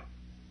life.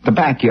 The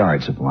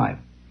backyards of life.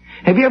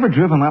 Have you ever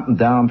driven up and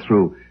down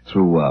through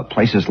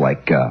places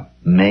like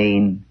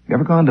Maine? You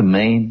ever gone to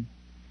Maine?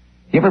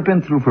 You ever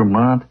been through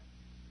Vermont?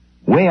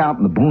 Way out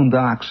in the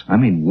boondocks? I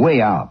mean,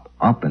 way up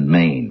in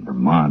Maine,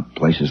 Vermont,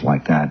 places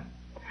like that.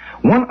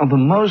 One of the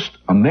most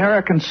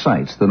American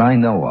sights that I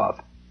know of.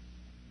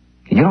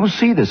 You don't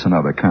see this in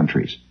other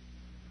countries.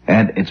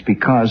 And it's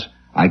because,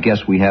 I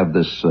guess, we have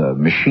this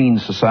machine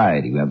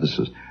society. We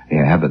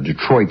have a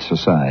Detroit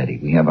society.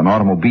 We have an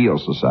automobile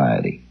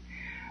society.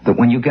 That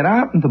when you get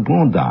out in the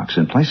boondocks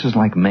in places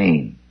like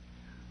Maine,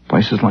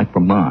 places like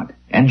Vermont,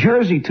 and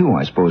Jersey too,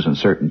 I suppose, in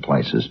certain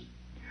places,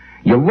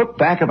 you look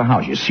back at the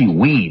house, you see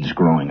weeds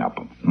growing up.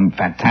 A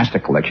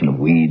fantastic collection of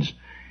weeds.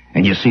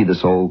 And you see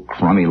this old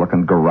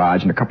crummy-looking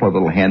garage and a couple of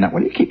little hen...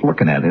 What do you keep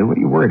looking at? What are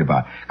you worried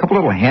about? A couple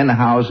of little hen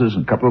houses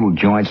and a couple of little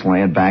joints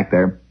laying back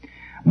there.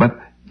 But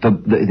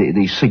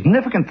the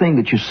significant thing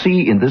that you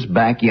see in this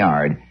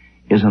backyard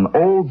is an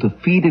old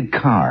defeated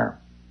car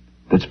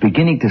that's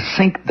beginning to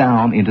sink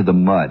down into the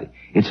mud.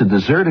 It's a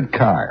deserted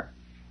car.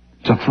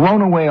 It's a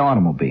thrown-away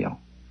automobile.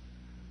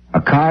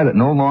 A car that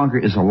no longer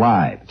is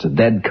alive. It's a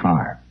dead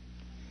car.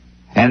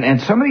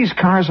 And some of these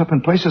cars up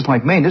in places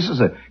like Maine, this is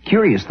a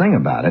curious thing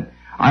about it,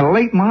 are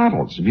late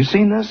models. Have you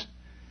seen this?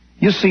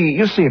 You see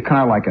a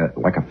car like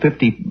a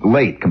 50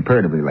 late,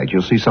 comparatively late.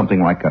 You'll see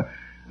something like a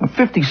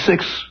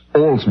 56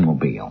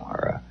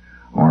 Oldsmobile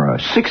or a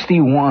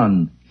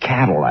 61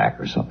 Cadillac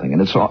or something,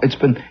 and it's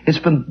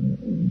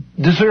been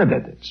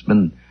deserted. It's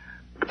been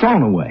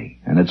thrown away,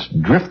 and it's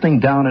drifting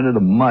down into the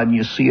mud. And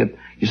you see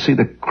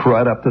the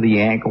crud up to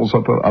the ankles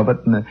of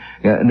it,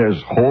 and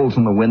there's holes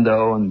in the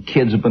window, and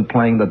kids have been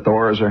playing. The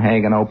doors are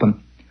hanging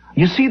open.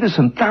 You see this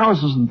in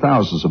thousands and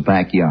thousands of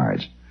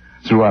backyards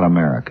throughout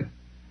America.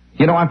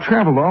 You know, I've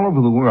traveled all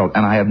over the world,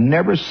 and I have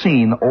never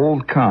seen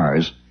old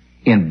cars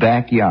in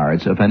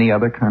backyards of any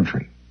other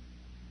country.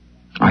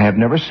 I have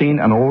never seen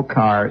an old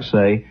car,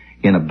 say,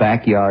 in a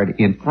backyard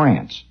in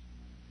France.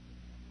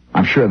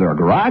 I'm sure there are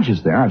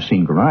garages there. I've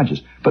seen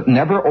garages. But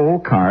never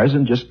old cars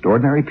in just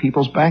ordinary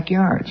people's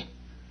backyards.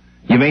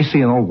 You may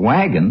see an old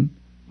wagon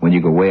when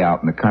you go way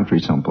out in the country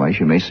someplace.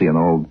 You may see an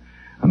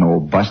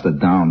old busted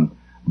down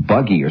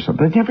buggy or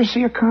something. They'd never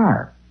see a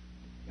car.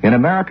 In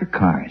America,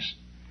 cars.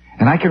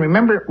 And I can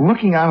remember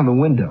looking out of the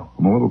window.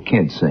 I'm a little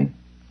kid, see.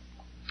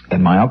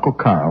 And my Uncle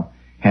Carl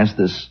has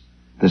this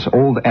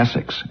old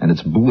Essex, and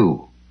it's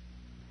blue.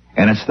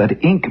 And it's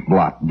that ink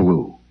blot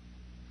blue.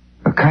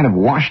 A kind of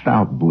washed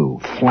out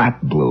blue, flat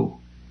blue.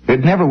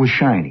 It never was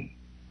shiny.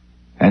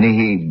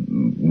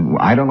 And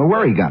I don't know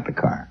where he got the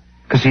car,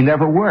 because he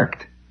never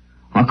worked.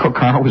 Uncle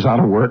Carl was out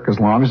of work as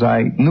long as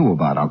I knew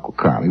about Uncle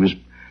Carl. He was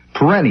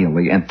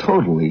perennially and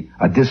totally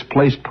a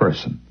displaced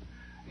person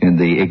in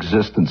the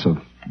existence of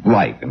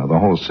life, the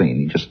whole scene.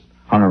 He just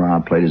hung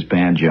around, played his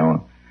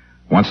banjo,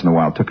 once in a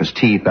while took his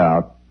teeth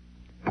out,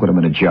 put them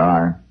in a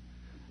jar.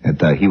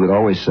 And he would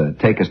always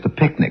take us to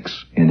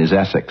picnics in his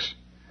Essex,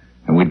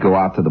 and we'd go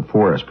out to the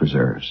forest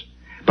preserves.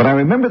 But I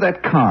remember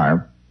that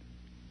car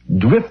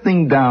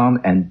drifting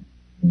down and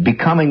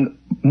becoming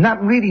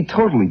not really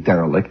totally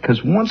derelict,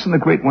 because once in a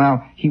great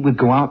while he would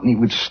go out and he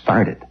would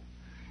start it.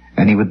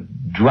 And he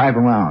would drive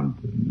around,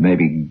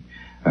 maybe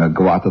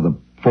go out to the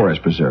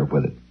forest preserve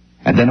with it.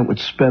 And then it would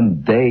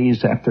spend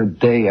days after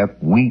day,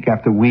 week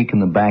after week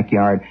in the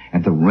backyard,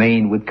 and the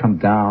rain would come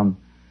down,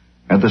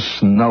 and the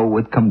snow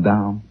would come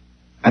down,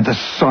 and the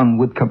sun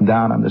would come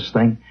down on this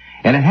thing.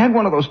 And it had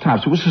one of those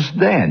tops. It was a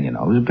sedan, It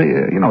was a big,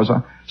 it was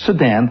a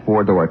sedan,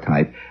 4-door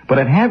type. But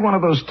it had one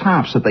of those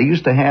tops that they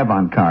used to have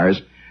on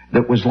cars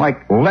that was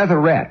like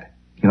leatherette.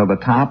 The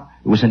top,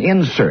 it was an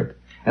insert.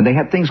 And they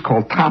had things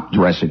called top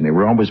dressing. They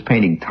were always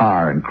painting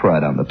tar and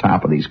crud on the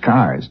top of these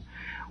cars.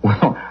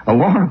 Well,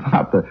 along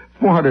about the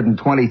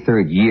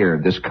 423rd year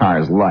of this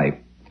car's life,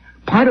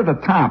 part of the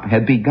top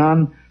had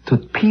begun to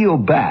peel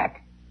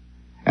back.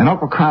 And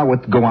Uncle Carl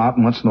would go out,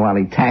 and once in a while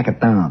he'd tack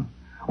it down.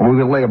 Or we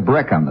would lay a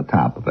brick on the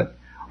top of it.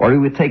 Or he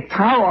would take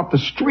tar off the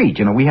street.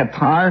 We had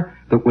tar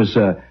that was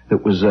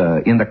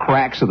in the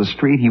cracks of the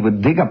street. He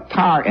would dig up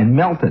tar and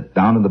melt it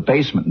down in the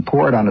basement and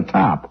pour it on the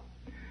top.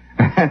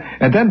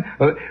 And then,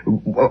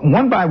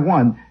 one by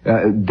one,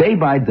 day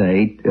by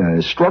day,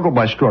 struggle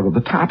by struggle,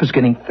 the top is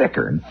getting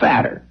thicker and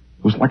fatter.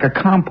 It was like a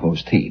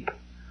compost heap.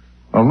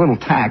 Little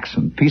tacks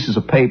and pieces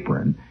of paper,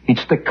 and he'd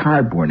stick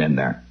cardboard in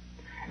there.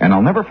 And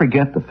I'll never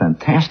forget the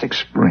fantastic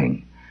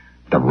spring.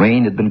 The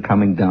rain had been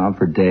coming down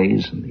for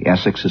days, and the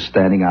Essex is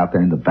standing out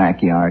there in the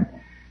backyard.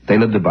 They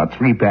lived about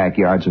 3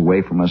 backyards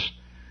away from us.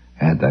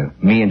 And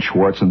me and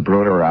Schwartz and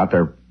Bruder are out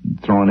there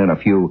throwing in a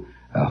few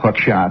hook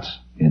shots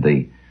in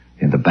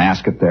the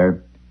basket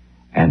there.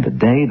 And the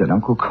day that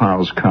Uncle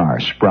Carl's car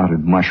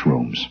sprouted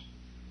mushrooms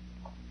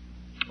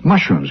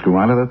grew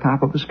out of the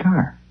top of his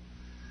car.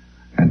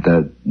 And,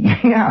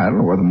 I don't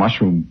know where the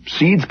mushroom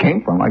seeds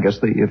came from. I guess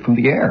from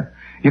the air.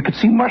 You could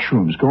see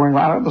mushrooms growing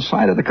right out of the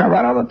side of the car,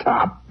 right out of the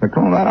top. They're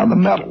growing right out of the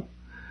metal.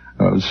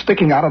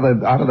 Sticking out of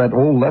that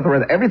old leather.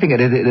 Everything, it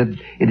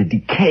had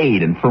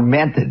decayed and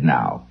fermented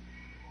now.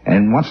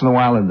 And once in a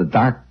while in the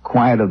dark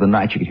quiet of the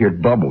night, you could hear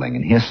it bubbling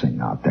and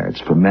hissing out there.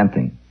 It's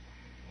fermenting.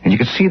 And you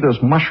could see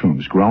those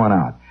mushrooms growing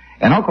out.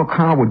 And Uncle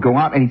Carl would go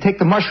out and he'd take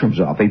the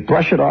mushrooms off. He'd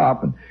brush it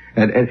off. And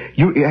have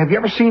you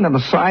ever seen on the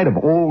side of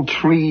old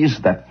trees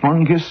that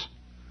fungus?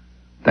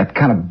 That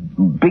kind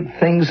of big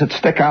things that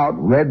stick out,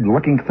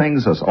 red-looking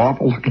things, those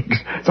awful-looking,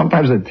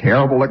 sometimes they're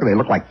terrible-looking, they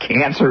look like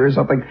cancer or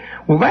something.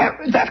 Well,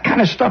 that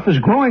kind of stuff is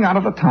growing out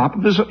of the top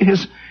of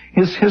his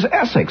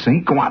Essex, and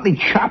he'd go out and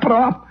he'd chop it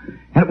off,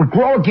 and it would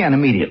grow again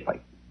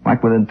immediately.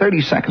 Like within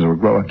 30 seconds, it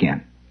would grow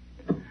again.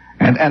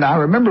 And I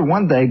remember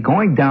one day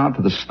going down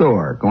to the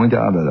store, going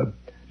down to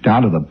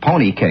the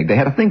pony keg. They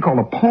had a thing called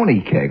a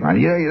pony keg, right?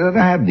 You don't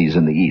have these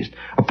in the East.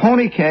 A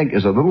pony keg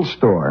is a little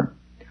store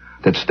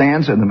that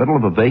stands in the middle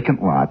of a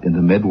vacant lot in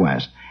the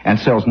Midwest and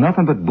sells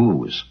nothing but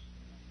booze.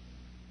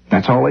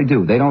 That's all they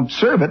do. They don't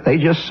serve it, they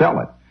just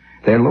sell it.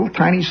 They're a little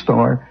tiny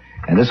store,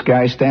 and this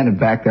guy's standing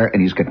back there,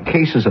 and he's got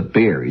cases of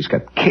beer. He's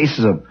got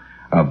cases of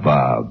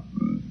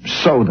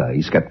soda.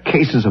 He's got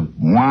cases of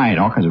wine,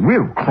 all kinds of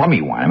real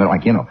crummy wine. I mean,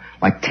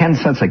 like 10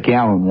 cents a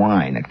gallon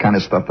wine, that kind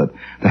of stuff that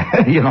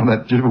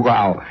just,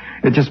 wow,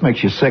 it just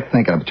makes you sick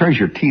thinking of it. It turns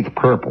your teeth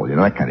purple,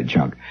 that kind of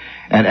junk.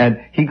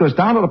 And he goes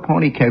down to the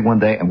pony keg one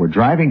day, and we're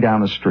driving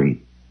down the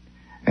street.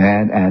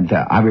 And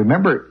I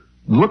remember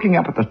looking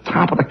up at the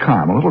top of the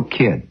car. I'm a little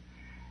kid.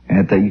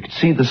 And you could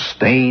see the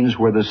stains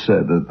where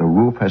the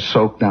roof has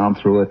soaked down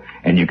through it,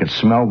 and you could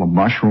smell the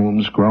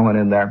mushrooms growing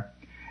in there.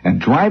 And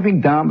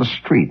driving down the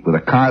street with a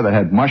car that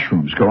had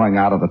mushrooms growing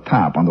out of the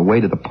top on the way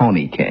to the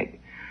pony keg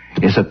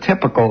is a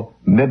typical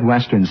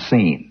Midwestern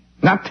scene.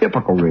 Not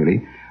typical,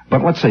 really,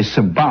 but let's say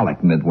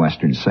symbolic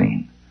Midwestern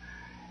scene.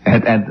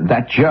 And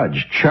that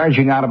judge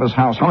charging out of his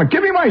house,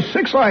 give me my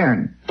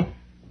 6-iron.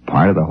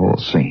 Part of the whole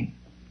scene.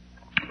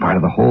 Part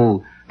of the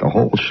whole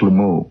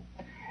shlemoo.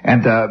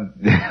 And,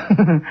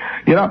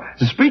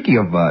 speaking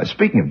of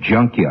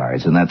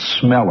junkyards and that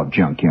smell of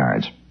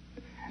junkyards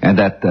and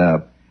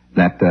the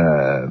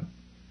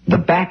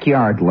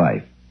backyard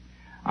life.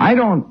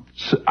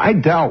 I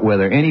doubt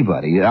whether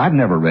anybody, I've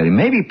never read it,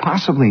 maybe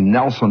possibly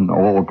Nelson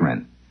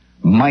Olgren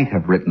might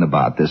have written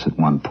about this at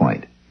one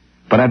point.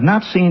 But I've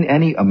not seen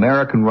any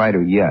American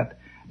writer yet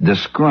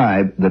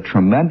describe the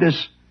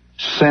tremendous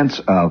sense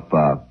of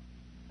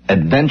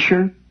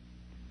adventure.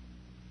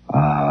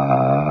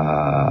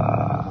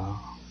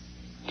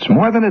 It's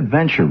more than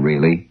adventure,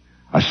 really.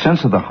 A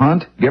sense of the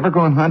hunt. You ever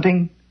gone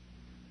hunting?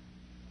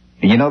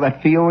 And you know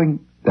that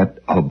feeling that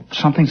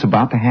something's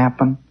about to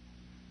happen?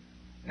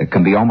 It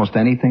can be almost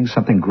anything,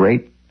 something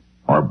great.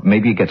 Or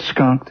maybe you get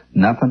skunked,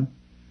 nothing.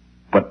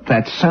 But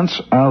that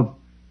sense of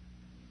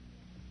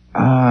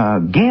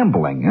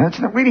gambling. And it's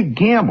not really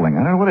gambling.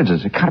 I don't know what it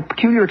is. It's a kind of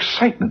peculiar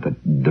excitement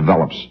that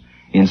develops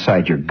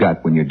inside your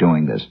gut when you're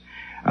doing this.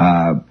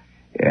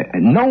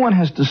 No one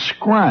has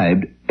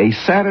described a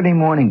Saturday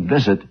morning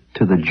visit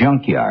to the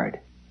junkyard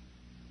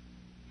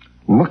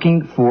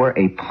looking for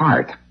a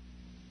part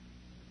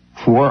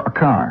for a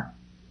car.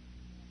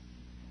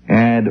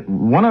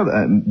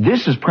 And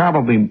this is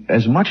probably,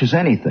 as much as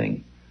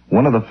anything,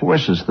 one of the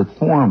forces that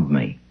formed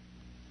me.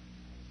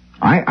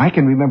 I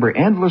can remember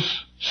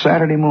endless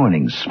Saturday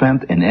mornings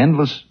spent in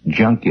endless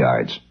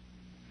junkyards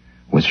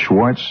with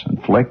Schwartz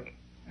and Flick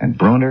and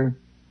Bruner,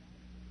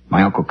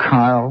 my Uncle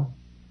Carl,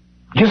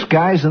 just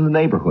guys in the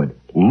neighborhood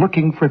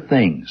looking for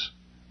things,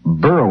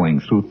 burrowing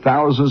through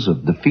thousands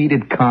of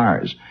defeated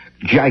cars,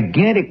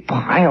 gigantic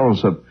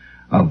piles of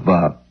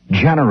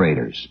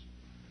generators.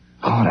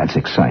 Oh, that's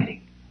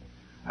exciting.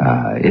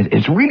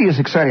 It really is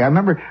exciting. I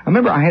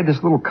remember I had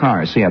this little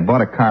car. See, I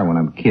bought a car when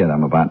I'm a kid.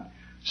 I'm about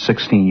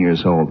 16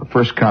 years old. The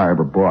first car I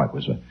ever bought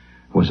was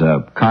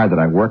a car that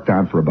I worked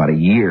on for about a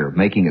year,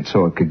 making it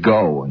so it could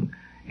go, and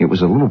it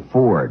was a little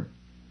Ford.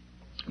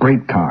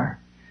 Great car.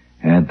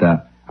 And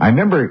I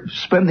remember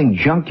spending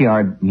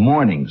junkyard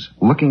mornings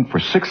looking for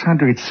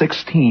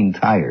 616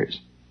 tires.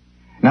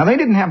 Now, they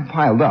didn't have them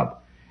piled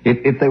up.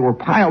 If they were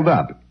piled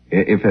up,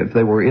 if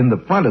they were in the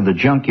front of the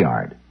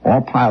junkyard,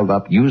 all piled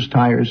up, used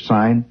tires,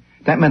 signed,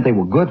 that meant they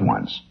were good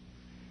ones.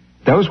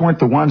 Those weren't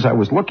the ones I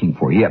was looking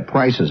for. He had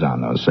prices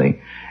on those,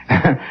 see?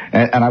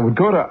 And I would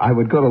go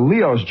to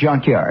Leo's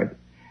junkyard,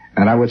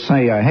 and I would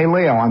say, hey,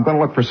 Leo, I'm going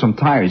to look for some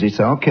tires. He'd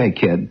say, okay,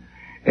 kid.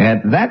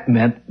 And that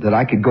meant that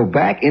I could go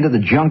back into the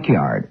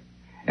junkyard,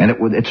 and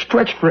it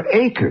stretched for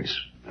acres.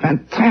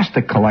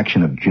 Fantastic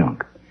collection of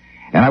junk.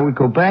 And I would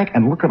go back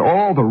and look at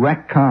all the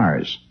wrecked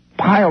cars,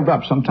 piled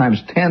up,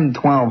 sometimes 10,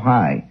 12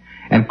 high,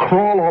 and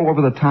crawl all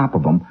over the top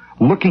of them,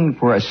 looking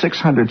for a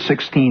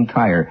 616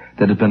 tire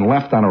that had been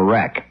left on a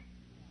wreck.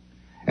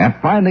 And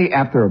finally,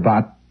 after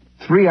about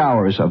 3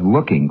 hours of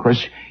looking, of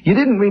course, you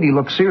didn't really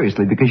look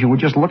seriously because you were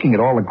just looking at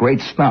all the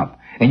great stuff.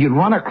 And you'd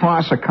run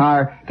across a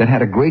car that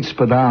had a great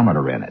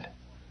speedometer in it.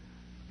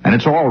 And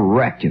it's all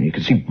wrecked, and you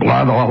can see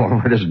blood all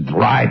over it. There's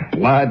dried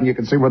blood, and you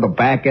can see where the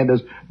back end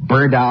is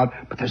burned out.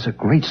 But there's a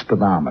great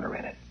speedometer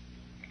in it.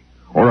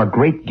 Or a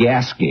great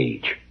gas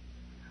gauge.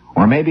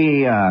 Or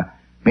maybe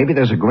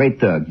there's a great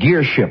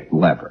gear shift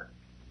lever.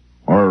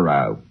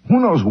 Or who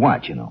knows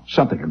what,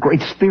 something, a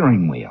great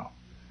steering wheel.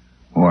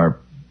 Or,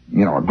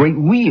 a great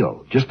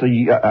wheel, just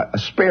a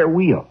spare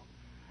wheel.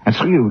 And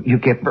so you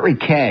get very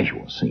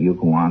casual. So you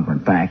go on from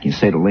back, you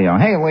say to Leo,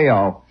 hey,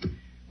 Leo,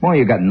 boy,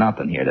 you got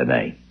nothing here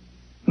today.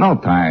 No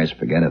tires,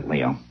 forget it,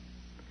 Leo.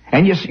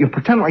 And you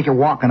pretend like you're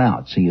walking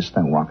out. So you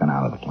start walking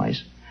out of the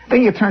place.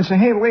 Then you turn and say,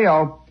 hey,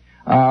 Leo,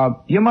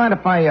 you mind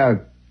if I,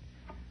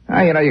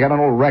 you got an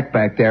old wreck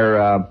back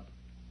there,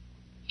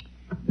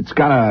 it's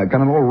got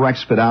an old wreck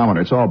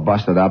speedometer. It's all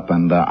busted up,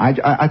 and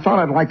I thought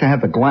I'd like to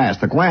have the glass.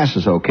 The glass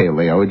is okay,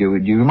 Leo. Do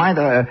you mind?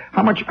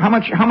 How much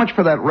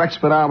for that wreck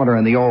speedometer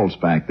and the olds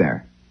back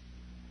there?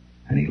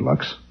 And he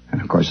looks,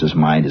 and of course his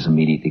mind is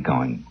immediately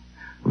going,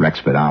 wreck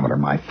speedometer,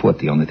 my foot.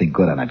 The only thing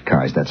good on that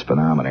car is that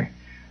speedometer.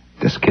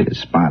 This kid has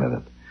spotted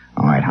it.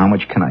 All right, how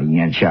much can I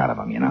yanch out of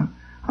him?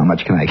 How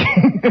much can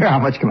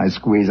I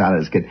squeeze out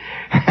of this kid?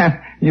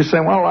 You say,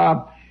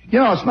 well,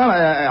 it's not.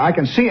 I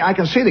can see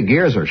the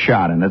gears are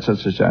shot, and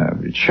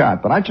it's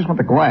shot. But I just want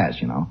the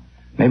glass,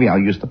 Maybe I'll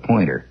use the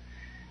pointer.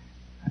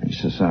 And he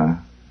says,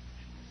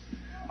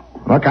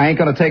 look, I ain't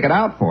gonna take it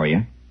out for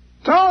you.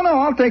 Oh no,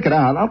 I'll take it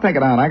out. I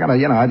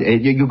gotta,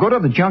 you go to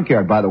the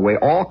junkyard, by the way,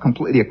 all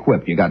completely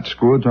equipped. You got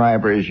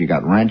screwdrivers, you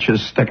got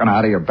wrenches sticking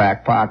out of your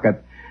back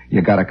pocket,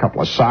 you got a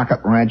couple of socket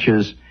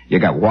wrenches, you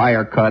got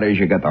wire cutters,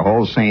 you got the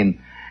whole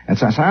scene. And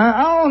so I said,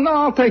 oh, no,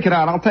 I'll take it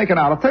out. I'll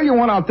tell you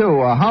what I'll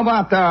do. How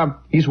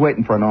about, he's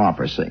waiting for an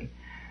offer, see.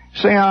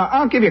 Say,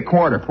 I'll give you a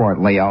quarter for it,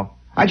 Leo.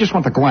 I just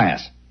want the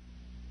glass.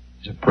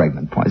 He's a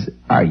pregnant boy.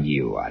 Are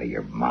you out of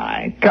your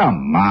mind?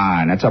 Come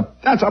on. That's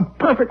a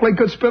perfectly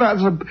good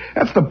speedometer.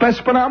 That's the best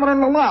speedometer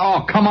in the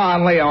lot. Oh, come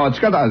on, Leo. It's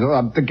got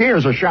the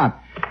gears are shot.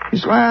 He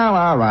said, well,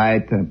 all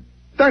right.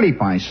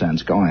 35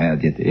 cents. Go ahead.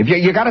 If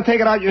you got to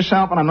take it out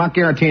yourself, and I'm not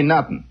guaranteeing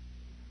nothing.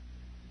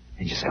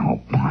 And you say, oh,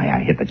 boy,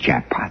 I hit the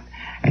jackpot.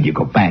 And you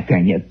go back there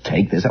and you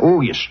take this.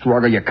 Oh, you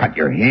struggle. You cut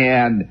your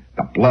hand.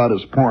 The blood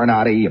is pouring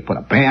out of you. You put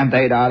a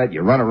Band-Aid on it.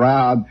 You run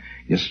around.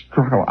 You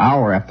struggle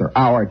hour after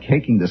hour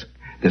taking this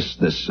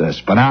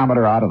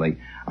speedometer out of the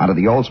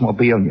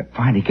Oldsmobile, and you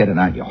finally get it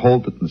out. You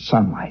hold it in the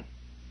sunlight,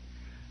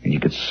 and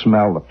you could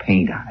smell the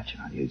paint on it.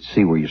 You'd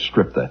see where you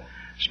strip the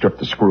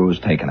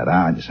screws, taking it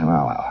out. And you say,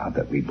 well, I'll have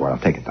that reboard. I'll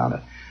take it down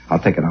I'll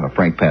take it out of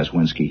Frank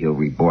Paswinski. He'll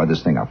rebore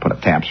this thing. I'll put a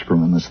tap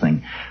screw in this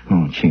thing.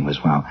 Oh, gee whiz,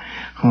 wow.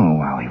 Oh,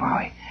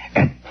 wowie.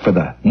 And for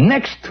the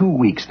next 2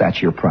 weeks,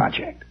 that's your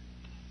project.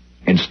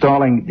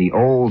 Installing the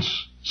old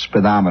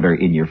speedometer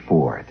in your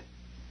Ford.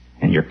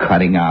 And you're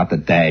cutting out the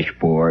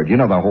dashboard. You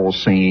know the whole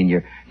scene.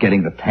 You're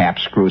getting the tap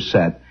screw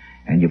set.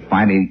 And you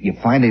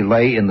finally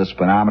lay in the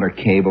speedometer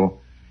cable.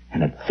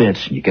 And it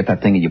fits, and you get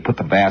that thing, and you put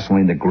the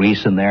Vaseline, the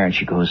grease in there, and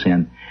she goes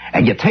in.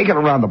 And you take it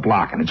around the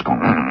block, and it's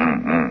going,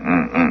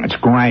 it's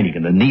grinding,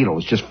 and the needle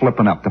is just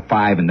flipping up to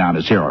 5 and down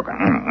to 0.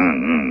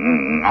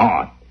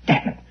 Oh,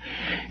 damn it.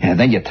 And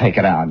then you take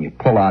it out, and you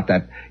pull out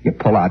that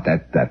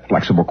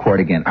flexible cord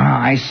again.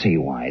 I see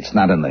why. It's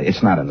not in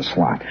the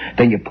slot.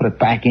 Then you put it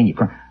back in,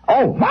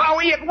 oh,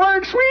 wowie, it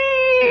works,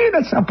 sweet!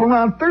 It's up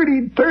around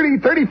 30,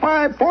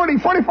 35, 40,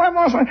 45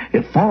 miles an hour.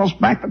 It falls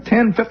back to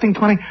 10, 15,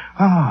 20.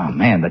 Oh,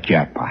 man, the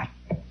jackpot.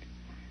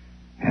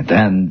 And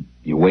then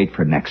you wait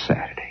for next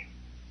Saturday.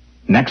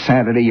 Next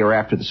Saturday, you're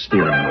after the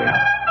steering wheel.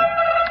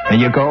 And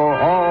you go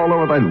all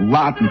over the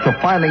lot until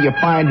finally you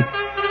find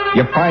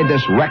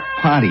this wrecked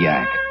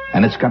Pontiac.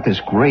 And it's got this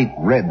great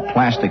red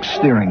plastic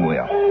steering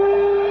wheel.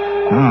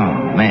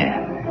 Oh, man.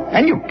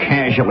 And you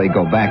casually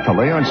go back to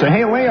Leo and say,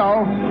 hey,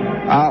 Leo,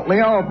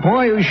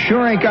 boy, you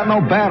sure ain't got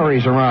no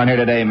batteries around here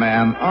today,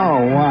 man.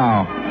 Oh,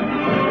 wow.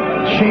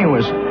 Gee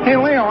whiz. Hey,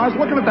 Leo, I was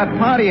looking at that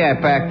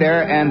Pontiac back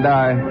there, and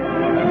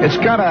it's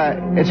got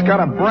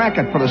a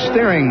bracket for the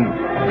steering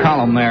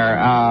column there.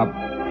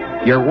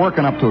 You're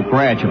working up to it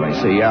gradually.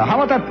 See,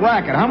 how about that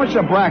bracket? How much is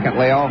a bracket,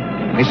 Leo?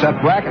 He said,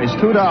 bracket is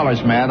 $2,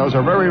 man. Those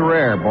are very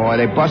rare, boy.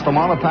 They bust them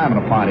all the time in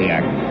a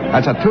Pontiac.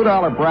 That's a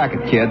 $2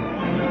 bracket, kid.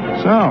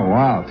 So,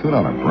 wow,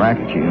 $2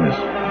 bracket, gee whiz.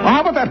 Well,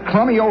 how about that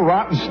crummy old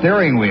rotten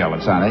steering wheel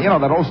that's on it? You know,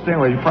 that old steering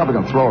wheel, you're probably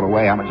going to throw it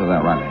away. How much is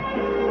that running?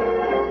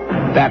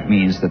 That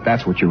means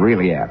that's what you're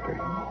really after.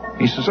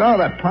 He says, oh,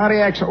 that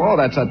Pontiac,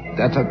 that's a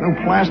new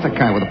plastic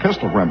kind with a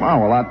pistol rim.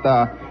 Oh, well,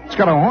 it's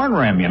got a horn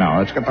rim, you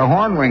know. It's got the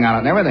horn ring on it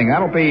and everything.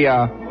 That'll be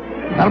 $3.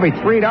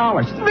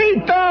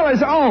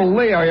 $3? Oh,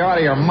 Leo, you're out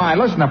of your mind.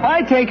 Listen, if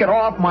I take it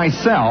off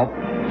myself,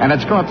 and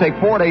it's going to take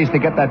 4 days to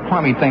get that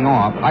crummy thing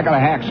off, I got a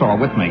hacksaw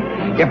with me.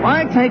 If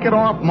I take it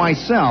off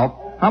myself,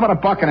 how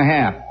about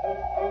 $1.50?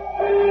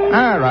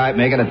 All right,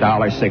 make it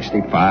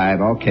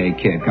 $1.65. Okay,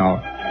 kid, go.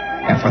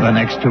 And for the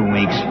next 2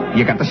 weeks,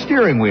 you got the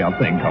steering wheel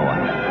thing going.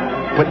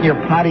 Putting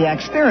your Pontiac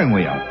steering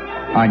wheel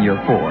on your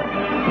Ford.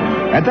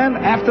 And then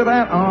after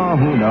that, oh,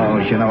 who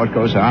knows? You know, it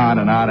goes on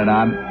and on and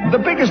on. The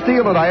biggest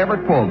deal that I ever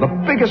pulled, the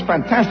biggest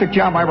fantastic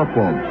job I ever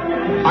pulled,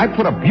 I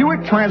put a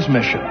Buick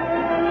transmission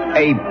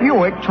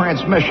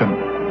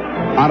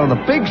out of the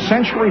big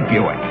Century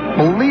Buick.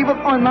 Believe it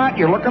or not,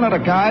 you're looking at a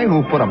guy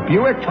who put a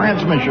Buick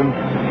transmission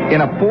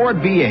in a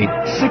Ford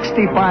V8,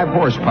 65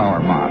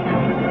 horsepower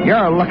mod.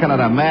 You're looking at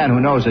a man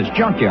who knows his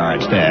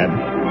junkyards, Dad.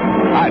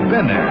 I've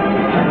been there.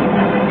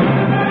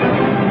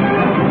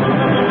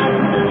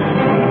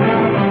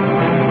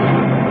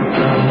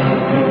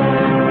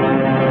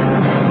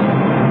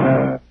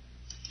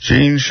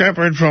 Gene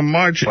Shepard from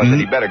March. Well,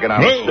 he better get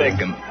out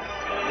sick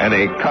and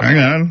they cut. Hang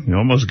on. You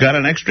almost got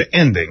an extra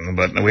ending,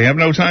 but we have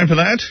no time for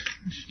that.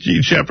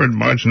 Gene Shepard,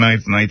 March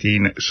 9th,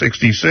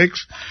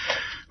 1966,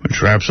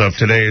 which wraps up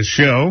today's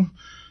show.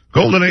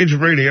 Golden Age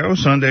of Radio,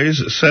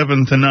 Sundays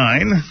 7 to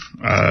 9.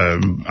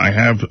 I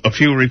have a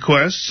few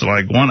requests,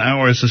 like 1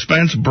 hour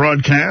suspense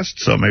broadcast,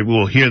 so maybe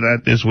we'll hear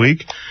that this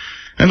week.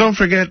 And don't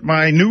forget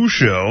my new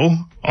show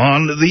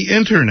on the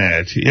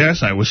Internet.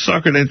 Yes, I was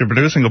suckered into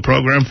producing a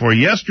program for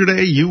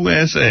Yesterday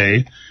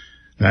USA.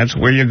 That's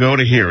where you go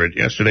to hear it,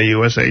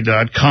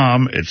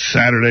 YesterdayUSA.com. It's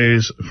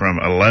Saturdays from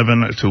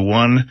 11 to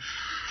 1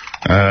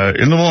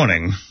 in the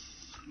morning.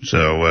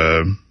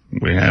 So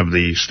we have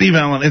the Steve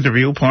Allen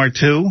interview, part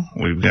 2.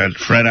 We've got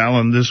Fred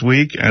Allen this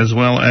week, as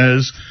well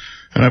as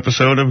an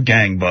episode of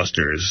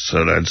Gangbusters.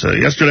 So that's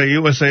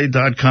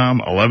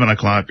YesterdayUSA.com, 11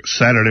 o'clock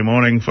Saturday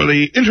morning for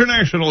the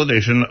international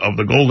edition of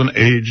the Golden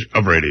Age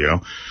of Radio.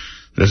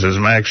 This is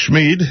Max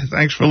Schmid.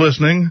 Thanks for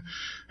listening.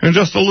 And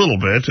just a little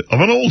bit of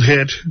an old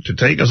hit to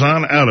take us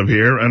on out of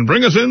here and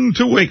bring us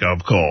into Wake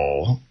Up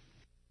Call.